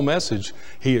of the whole message.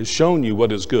 He has shown you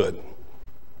what is good.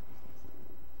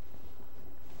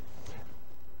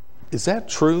 Is that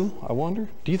true, I wonder?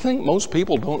 Do you think most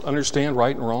people don't understand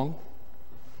right and wrong?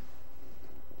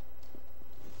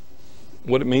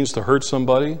 What it means to hurt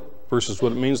somebody versus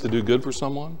what it means to do good for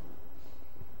someone?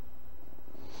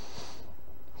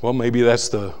 Well, maybe that's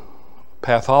the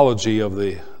pathology of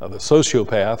the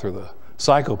sociopath or the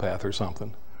psychopath or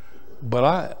something.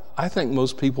 But I think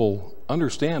most people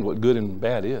understand what good and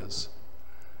bad is.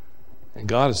 And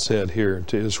God has said here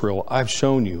to Israel, I've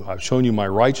shown you my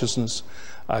righteousness.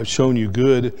 I've shown you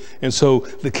good. And so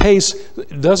the case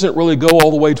doesn't really go all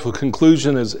the way to a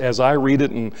conclusion as I read it,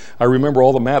 and I remember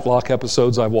all the Matlock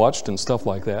episodes I've watched and stuff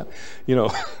like that. You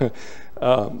know,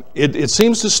 it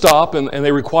seems to stop, and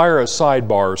they require a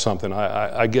sidebar or something,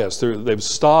 I guess. They've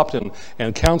stopped,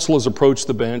 and counsel has approached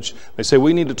the bench. They say,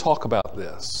 we need to talk about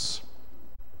this.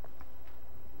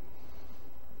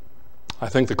 I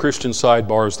think the Christian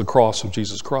sidebar is the cross of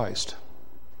Jesus Christ,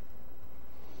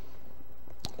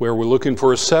 where we're looking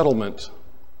for a settlement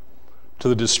to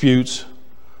the disputes,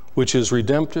 which is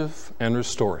redemptive and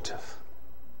restorative.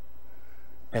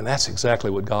 And that's exactly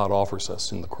what God offers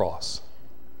us in the cross.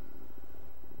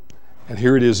 And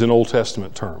here it is in Old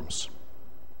Testament terms.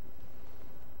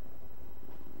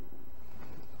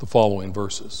 The following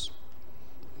verses.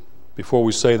 Before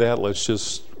we say that, let's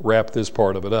just wrap this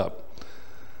part of it up.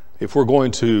 If we're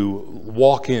going to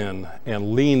walk in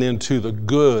and lean into the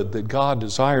good that God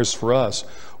desires for us,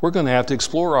 we're going to have to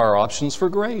explore our options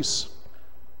for grace.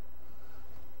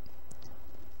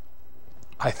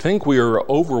 I think we are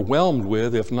overwhelmed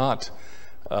with, if not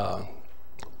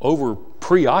over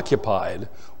preoccupied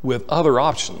with other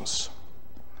options.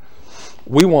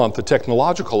 We want the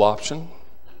technological option.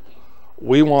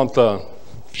 We want the,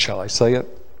 shall I say it?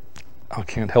 I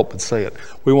can't help but say it.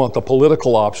 We want the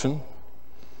political option,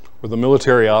 or the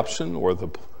military option, or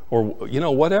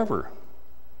whatever.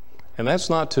 And that's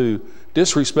not to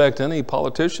disrespect any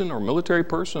politician or military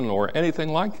person or anything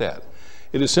like that.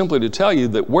 It is simply to tell you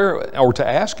that to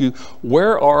ask you,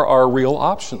 where are our real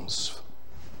options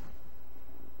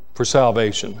for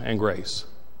salvation and grace?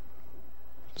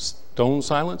 Stone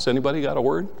silence, anybody got a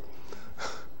word?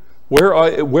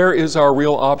 Where is our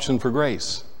real option for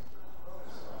grace?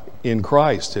 In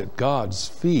Christ, at God's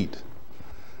feet.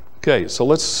 Okay, so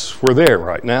we're there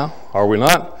right now, are we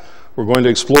not? We're going to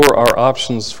explore our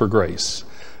options for grace.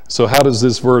 So how does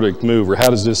this verdict move, or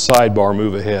how does this sidebar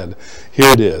move ahead?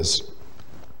 Here it is.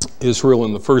 Israel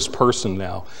in the first person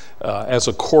now, as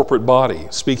a corporate body,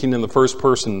 speaking in the first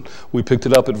person. We picked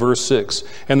it up at verse 6.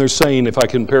 And they're saying, if I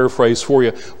can paraphrase for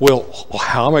you, well,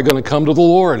 how am I going to come to the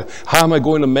Lord? How am I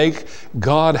going to make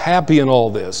God happy in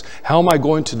all this? How am I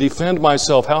going to defend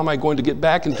myself? How am I going to get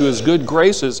back into his good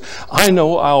graces? I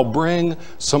know I'll bring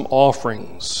some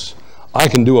offerings. I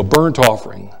can do a burnt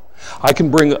offering. I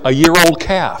can bring a year-old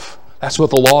calf. That's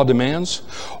what the law demands.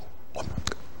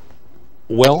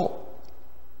 Well,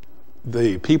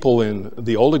 the people in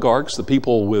the oligarchs, the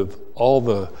people with all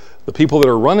the people that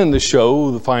are running the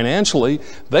show financially,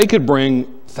 they could bring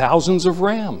thousands of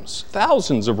rams.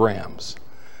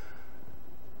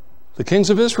 The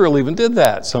kings of Israel even did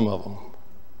that, some of them.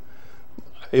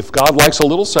 If God likes a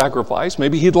little sacrifice,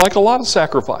 maybe he'd like a lot of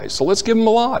sacrifice. So let's give him a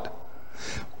lot.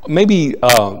 Maybe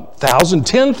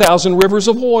 10,000 rivers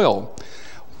of oil.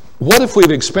 What if we've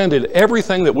expended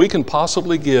everything that we can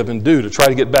possibly give and do to try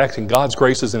to get back in God's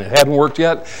graces and it hadn't worked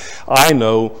yet? I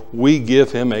know we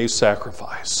give him a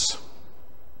sacrifice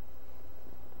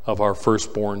of our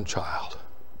firstborn child.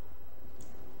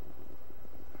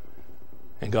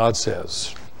 And God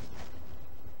says,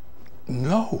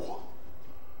 no.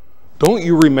 Don't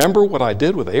you remember what I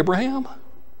did with Abraham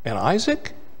and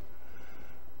Isaac?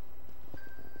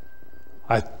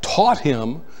 I taught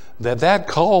him that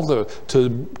call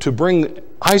to bring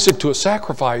Isaac to a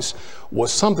sacrifice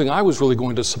was something I was really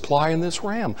going to supply in this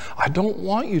ram. I don't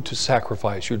want you to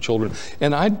sacrifice your children.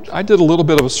 And I did a little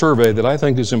bit of a survey that I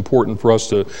think is important for us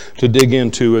to dig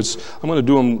into. I'm going to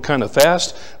do them kind of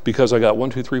fast because I got 1,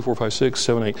 2, 3, 4, 5, 6,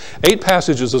 7, 8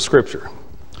 passages of Scripture.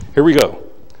 Here we go.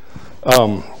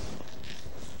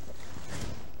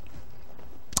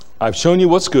 I've shown you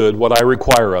what's good, what I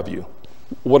require of you.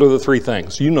 What are the three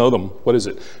things? You know them. What is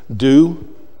it? Do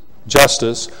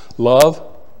justice, love,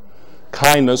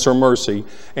 kindness or mercy,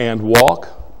 and walk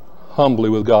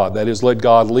humbly with God. That is, let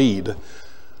God lead.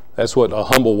 That's what a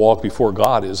humble walk before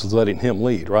God is letting Him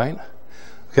lead, right?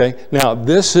 Okay, now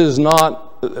this is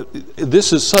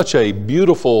such a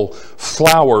beautiful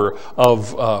flower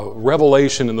of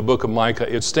revelation in the book of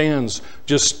Micah. It stands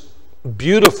just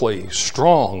beautifully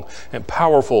strong and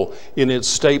powerful in its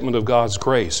statement of God's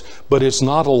grace, but it's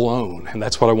not alone, and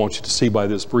that's what I want you to see by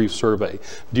this brief survey.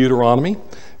 Deuteronomy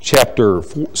chapter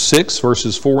 6,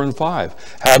 verses 4 and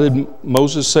 5. How did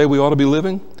Moses say we ought to be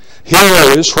living? Hear,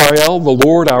 O Israel, the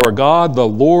Lord our God, the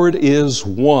Lord is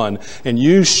one, and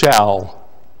you shall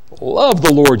love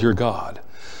the Lord your God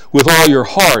with all your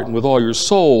heart and with all your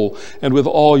soul and with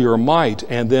all your might.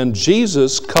 And then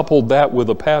Jesus coupled that with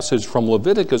a passage from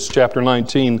Leviticus chapter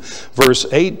 19, verse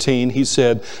 18. He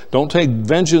said, don't take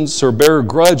vengeance or bear a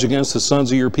grudge against the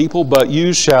sons of your people, but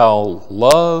you shall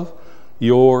love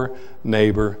your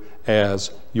neighbor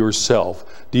as yourself.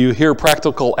 Do you hear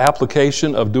practical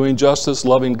application of doing justice,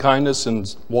 loving kindness,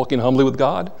 and walking humbly with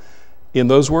God in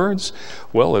those words?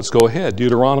 Well, let's go ahead.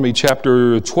 Deuteronomy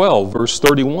chapter 12, verse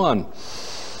 31.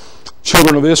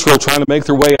 Children of Israel trying to make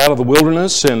their way out of the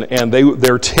wilderness, and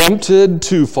they're tempted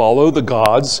to follow the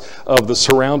gods of the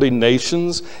surrounding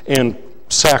nations and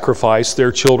sacrifice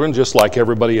their children just like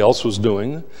everybody else was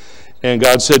doing. And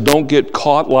God said, don't get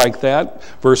caught like that.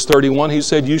 Verse 31, He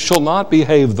said, you shall not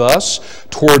behave thus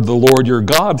toward the Lord your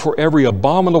God, for every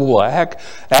abominable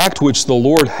act which the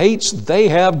Lord hates, they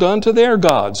have done to their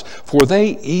gods. For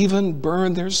they even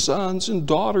burn their sons and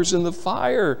daughters in the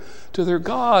fire to their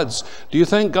gods. Do you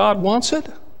think God wants it?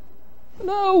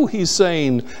 No, He's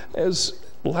saying as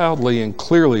loudly and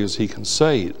clearly as He can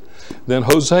say it. Then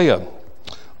Hosea,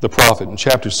 the prophet, in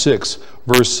chapter 6,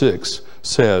 verse 6,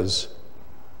 says,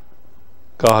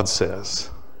 God says,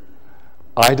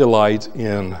 I delight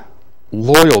in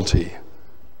loyalty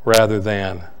rather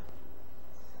than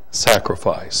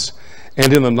sacrifice,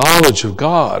 and in the knowledge of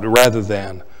God rather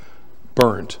than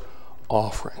burnt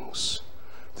offerings.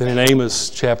 Then in Amos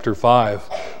chapter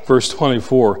 5, verse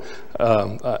 24,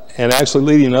 and actually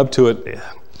leading up to it,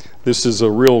 this is a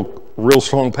real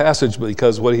strong passage,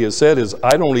 because what he has said is,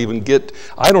 I don't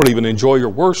even enjoy your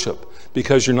worship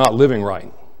because you're not living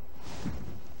right.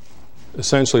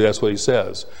 Essentially, that's what he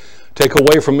says. Take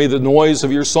away from me the noise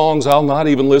of your songs. I'll not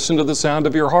even listen to the sound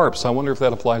of your harps. I wonder if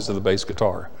that applies to the bass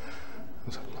guitar.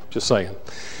 Just saying.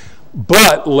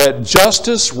 But let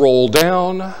justice roll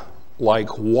down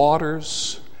like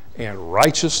waters, and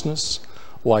righteousness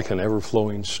like an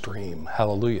ever-flowing stream.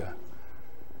 Hallelujah.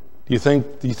 Do you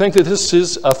think that this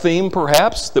is a theme,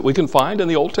 perhaps, that we can find in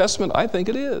the Old Testament? I think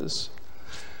it is.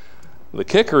 The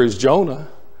kicker is Jonah.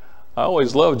 I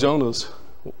always love Jonah's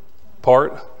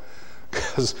part,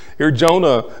 because here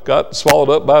Jonah got swallowed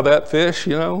up by that fish,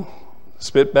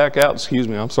 spit back out, excuse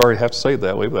me, I'm sorry to have to say it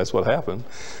that way, but that's what happened,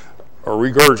 or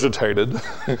regurgitated,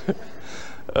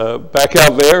 back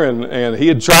out there, and he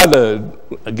had tried to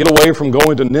get away from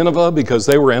going to Nineveh because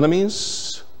they were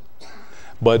enemies,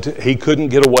 but he couldn't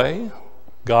get away.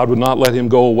 God would not let him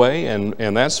go away, and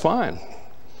that's fine.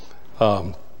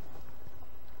 But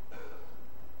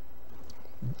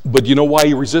you know why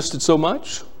he resisted so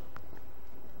much?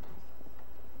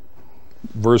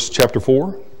 Chapter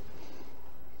 4,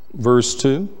 verse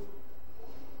 2.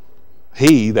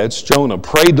 He, that's Jonah,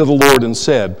 prayed to the Lord and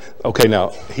said, okay, now,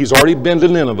 he's already been to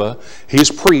Nineveh,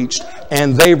 he's preached,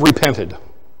 and they've repented.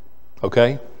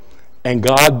 Okay? And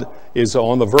God is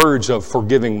on the verge of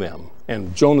forgiving them.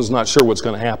 And Jonah's not sure what's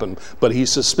going to happen, but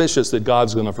he's suspicious that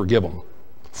God's going to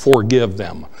forgive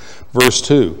them. Verse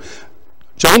 2.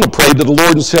 Jonah prayed to the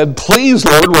Lord and said, please,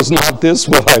 Lord, was not this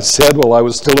what I said while I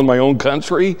was still in my own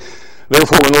country?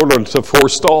 Therefore, in order to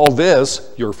forestall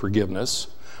this, your forgiveness,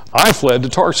 I fled to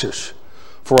Tarshish.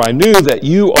 For I knew that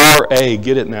you are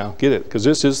get it now, get it, because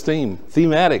this is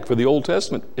thematic for the Old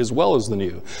Testament as well as the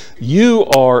New. You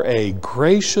are a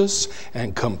gracious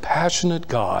and compassionate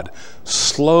God,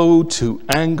 slow to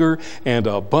anger and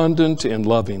abundant in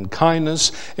loving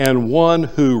kindness, and one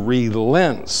who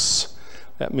relents.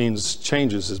 That means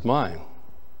changes his mind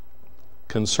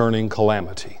concerning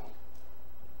calamity.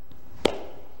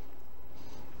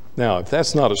 Now, if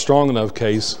that's not a strong enough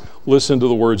case, listen to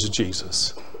the words of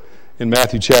Jesus. In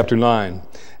Matthew chapter 9,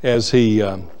 as he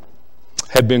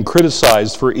had been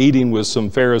criticized for eating with some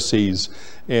Pharisees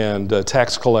and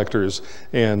tax collectors,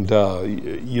 and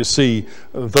you see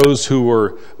those who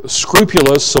were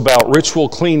scrupulous about ritual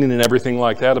cleaning and everything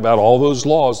like that, about all those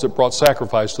laws that brought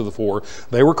sacrifice to the fore,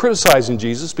 they were criticizing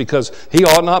Jesus because he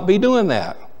ought not be doing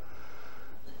that.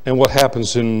 and what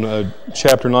happens in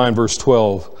chapter 9, verse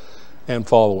 12 and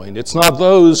following. It's not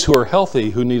those who are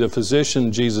healthy who need a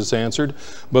physician, Jesus answered,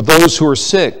 but those who are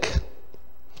sick.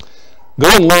 Go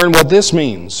and learn what this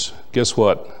means. Guess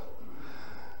what?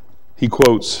 He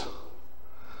quotes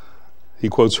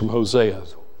from Hosea,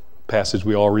 passage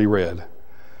we already read.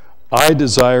 I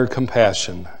desire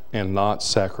compassion and not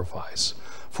sacrifice,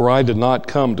 for I did not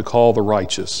come to call the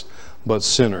righteous, but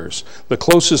sinners. The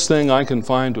closest thing I can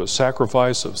find to a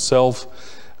sacrifice of self,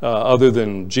 other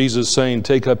than Jesus saying,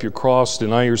 take up your cross,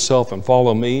 deny yourself, and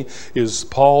follow me, is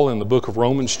Paul in the book of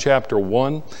Romans chapter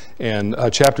 1, and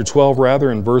chapter 12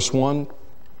 rather, in verse 1.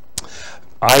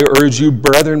 I urge you,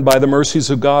 brethren, by the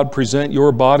mercies of God, present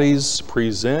your bodies,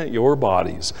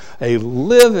 a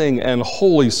living and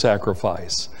holy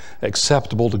sacrifice,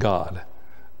 acceptable to God.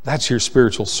 That's your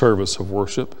spiritual service of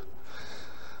worship.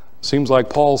 Seems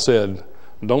like Paul said,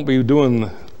 don't be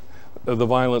doing the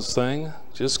violence thing,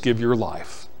 just give your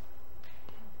life.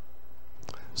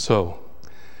 So,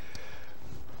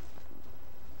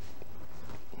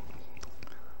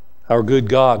 our good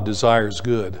God desires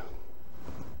good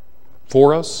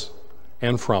for us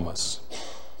and from us.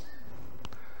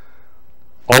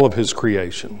 All of his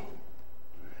creation.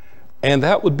 And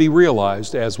that would be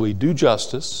realized as we do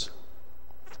justice,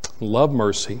 love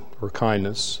mercy or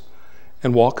kindness,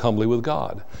 and walk humbly with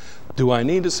God. Do I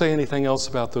need to say anything else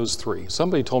about those three?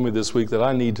 Somebody told me this week that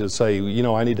I need to say,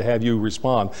 I need to have you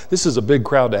respond. This is a big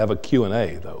crowd to have a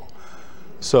Q&A, though.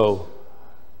 So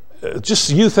just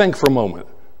you think for a moment.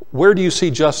 Where do you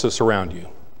see justice around you?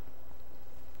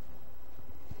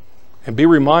 And be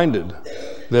reminded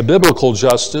that biblical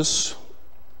justice,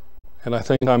 and I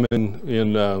think I'm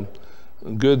in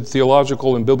good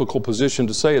theological and biblical position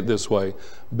to say it this way,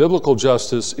 biblical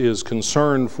justice is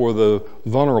concern for the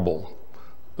vulnerable.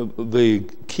 The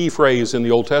key phrase in the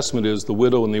Old Testament is the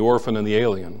widow and the orphan and the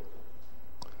alien.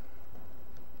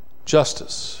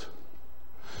 Justice.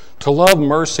 To love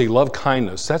mercy, love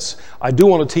kindness. I do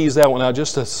want to tease that one out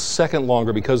just a second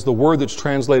longer, because the word that's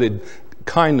translated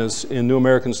kindness in New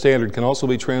American Standard can also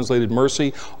be translated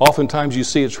mercy. Oftentimes you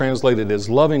see it translated as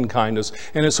loving kindness,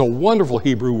 and it's a wonderful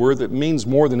Hebrew word that means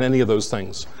more than any of those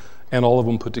things, and all of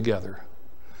them put together.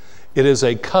 It is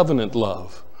a covenant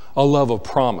love, a love of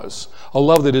promise, a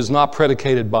love that is not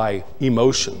predicated by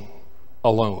emotion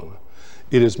alone.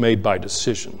 It is made by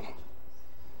decision.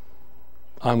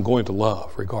 I'm going to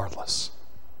love regardless.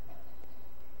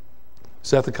 Is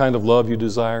that the kind of love you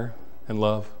desire and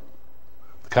love?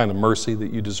 Kind of mercy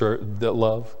that you deserve, that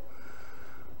love,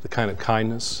 the kind of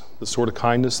kindness, the sort of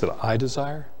kindness that I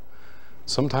desire?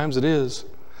 Sometimes it is.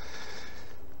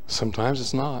 Sometimes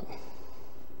it's not.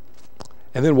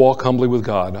 And then walk humbly with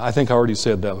God. I think I already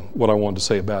said that, what I wanted to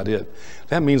say about it.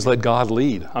 That means let God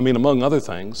lead. I mean, among other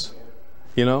things,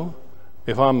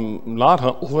 if I'm not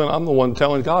humble, then I'm the one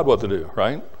telling God what to do,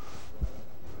 right?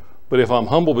 But if I'm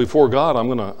humble before God, I'm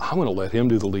gonna let him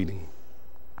do the leading.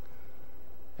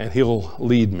 And he'll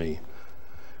lead me,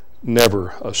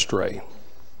 never astray.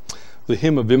 The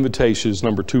hymn of invitation is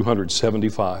number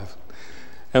 275.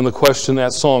 And the question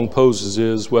that song poses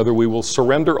is whether we will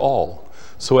surrender all.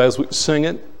 So as we sing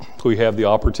it, we have the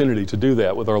opportunity to do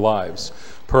that with our lives.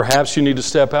 Perhaps you need to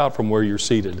step out from where you're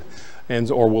seated,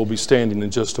 or we'll be standing in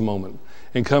just a moment,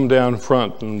 and come down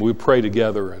front and we pray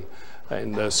together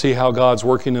and see how God's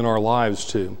working in our lives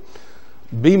to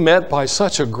be met by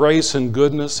such a grace and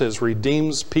goodness as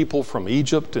redeems people from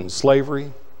Egypt and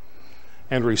slavery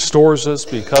and restores us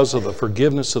because of the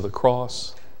forgiveness of the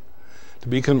cross. To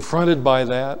be confronted by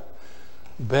that,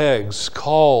 begs,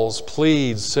 calls,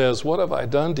 pleads, says, what have I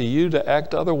done to you to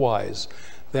act otherwise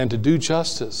than to do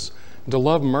justice, and to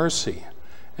love mercy,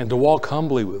 and to walk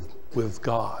humbly with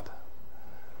God?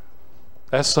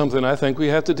 That's something I think we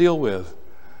have to deal with.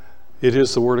 It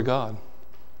is the Word of God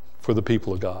for the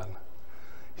people of God.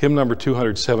 Hymn number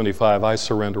 275, I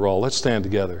Surrender All. Let's stand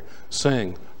together,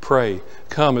 sing, pray,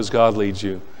 come as God leads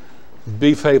you.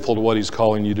 Be faithful to what he's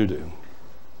calling you to do.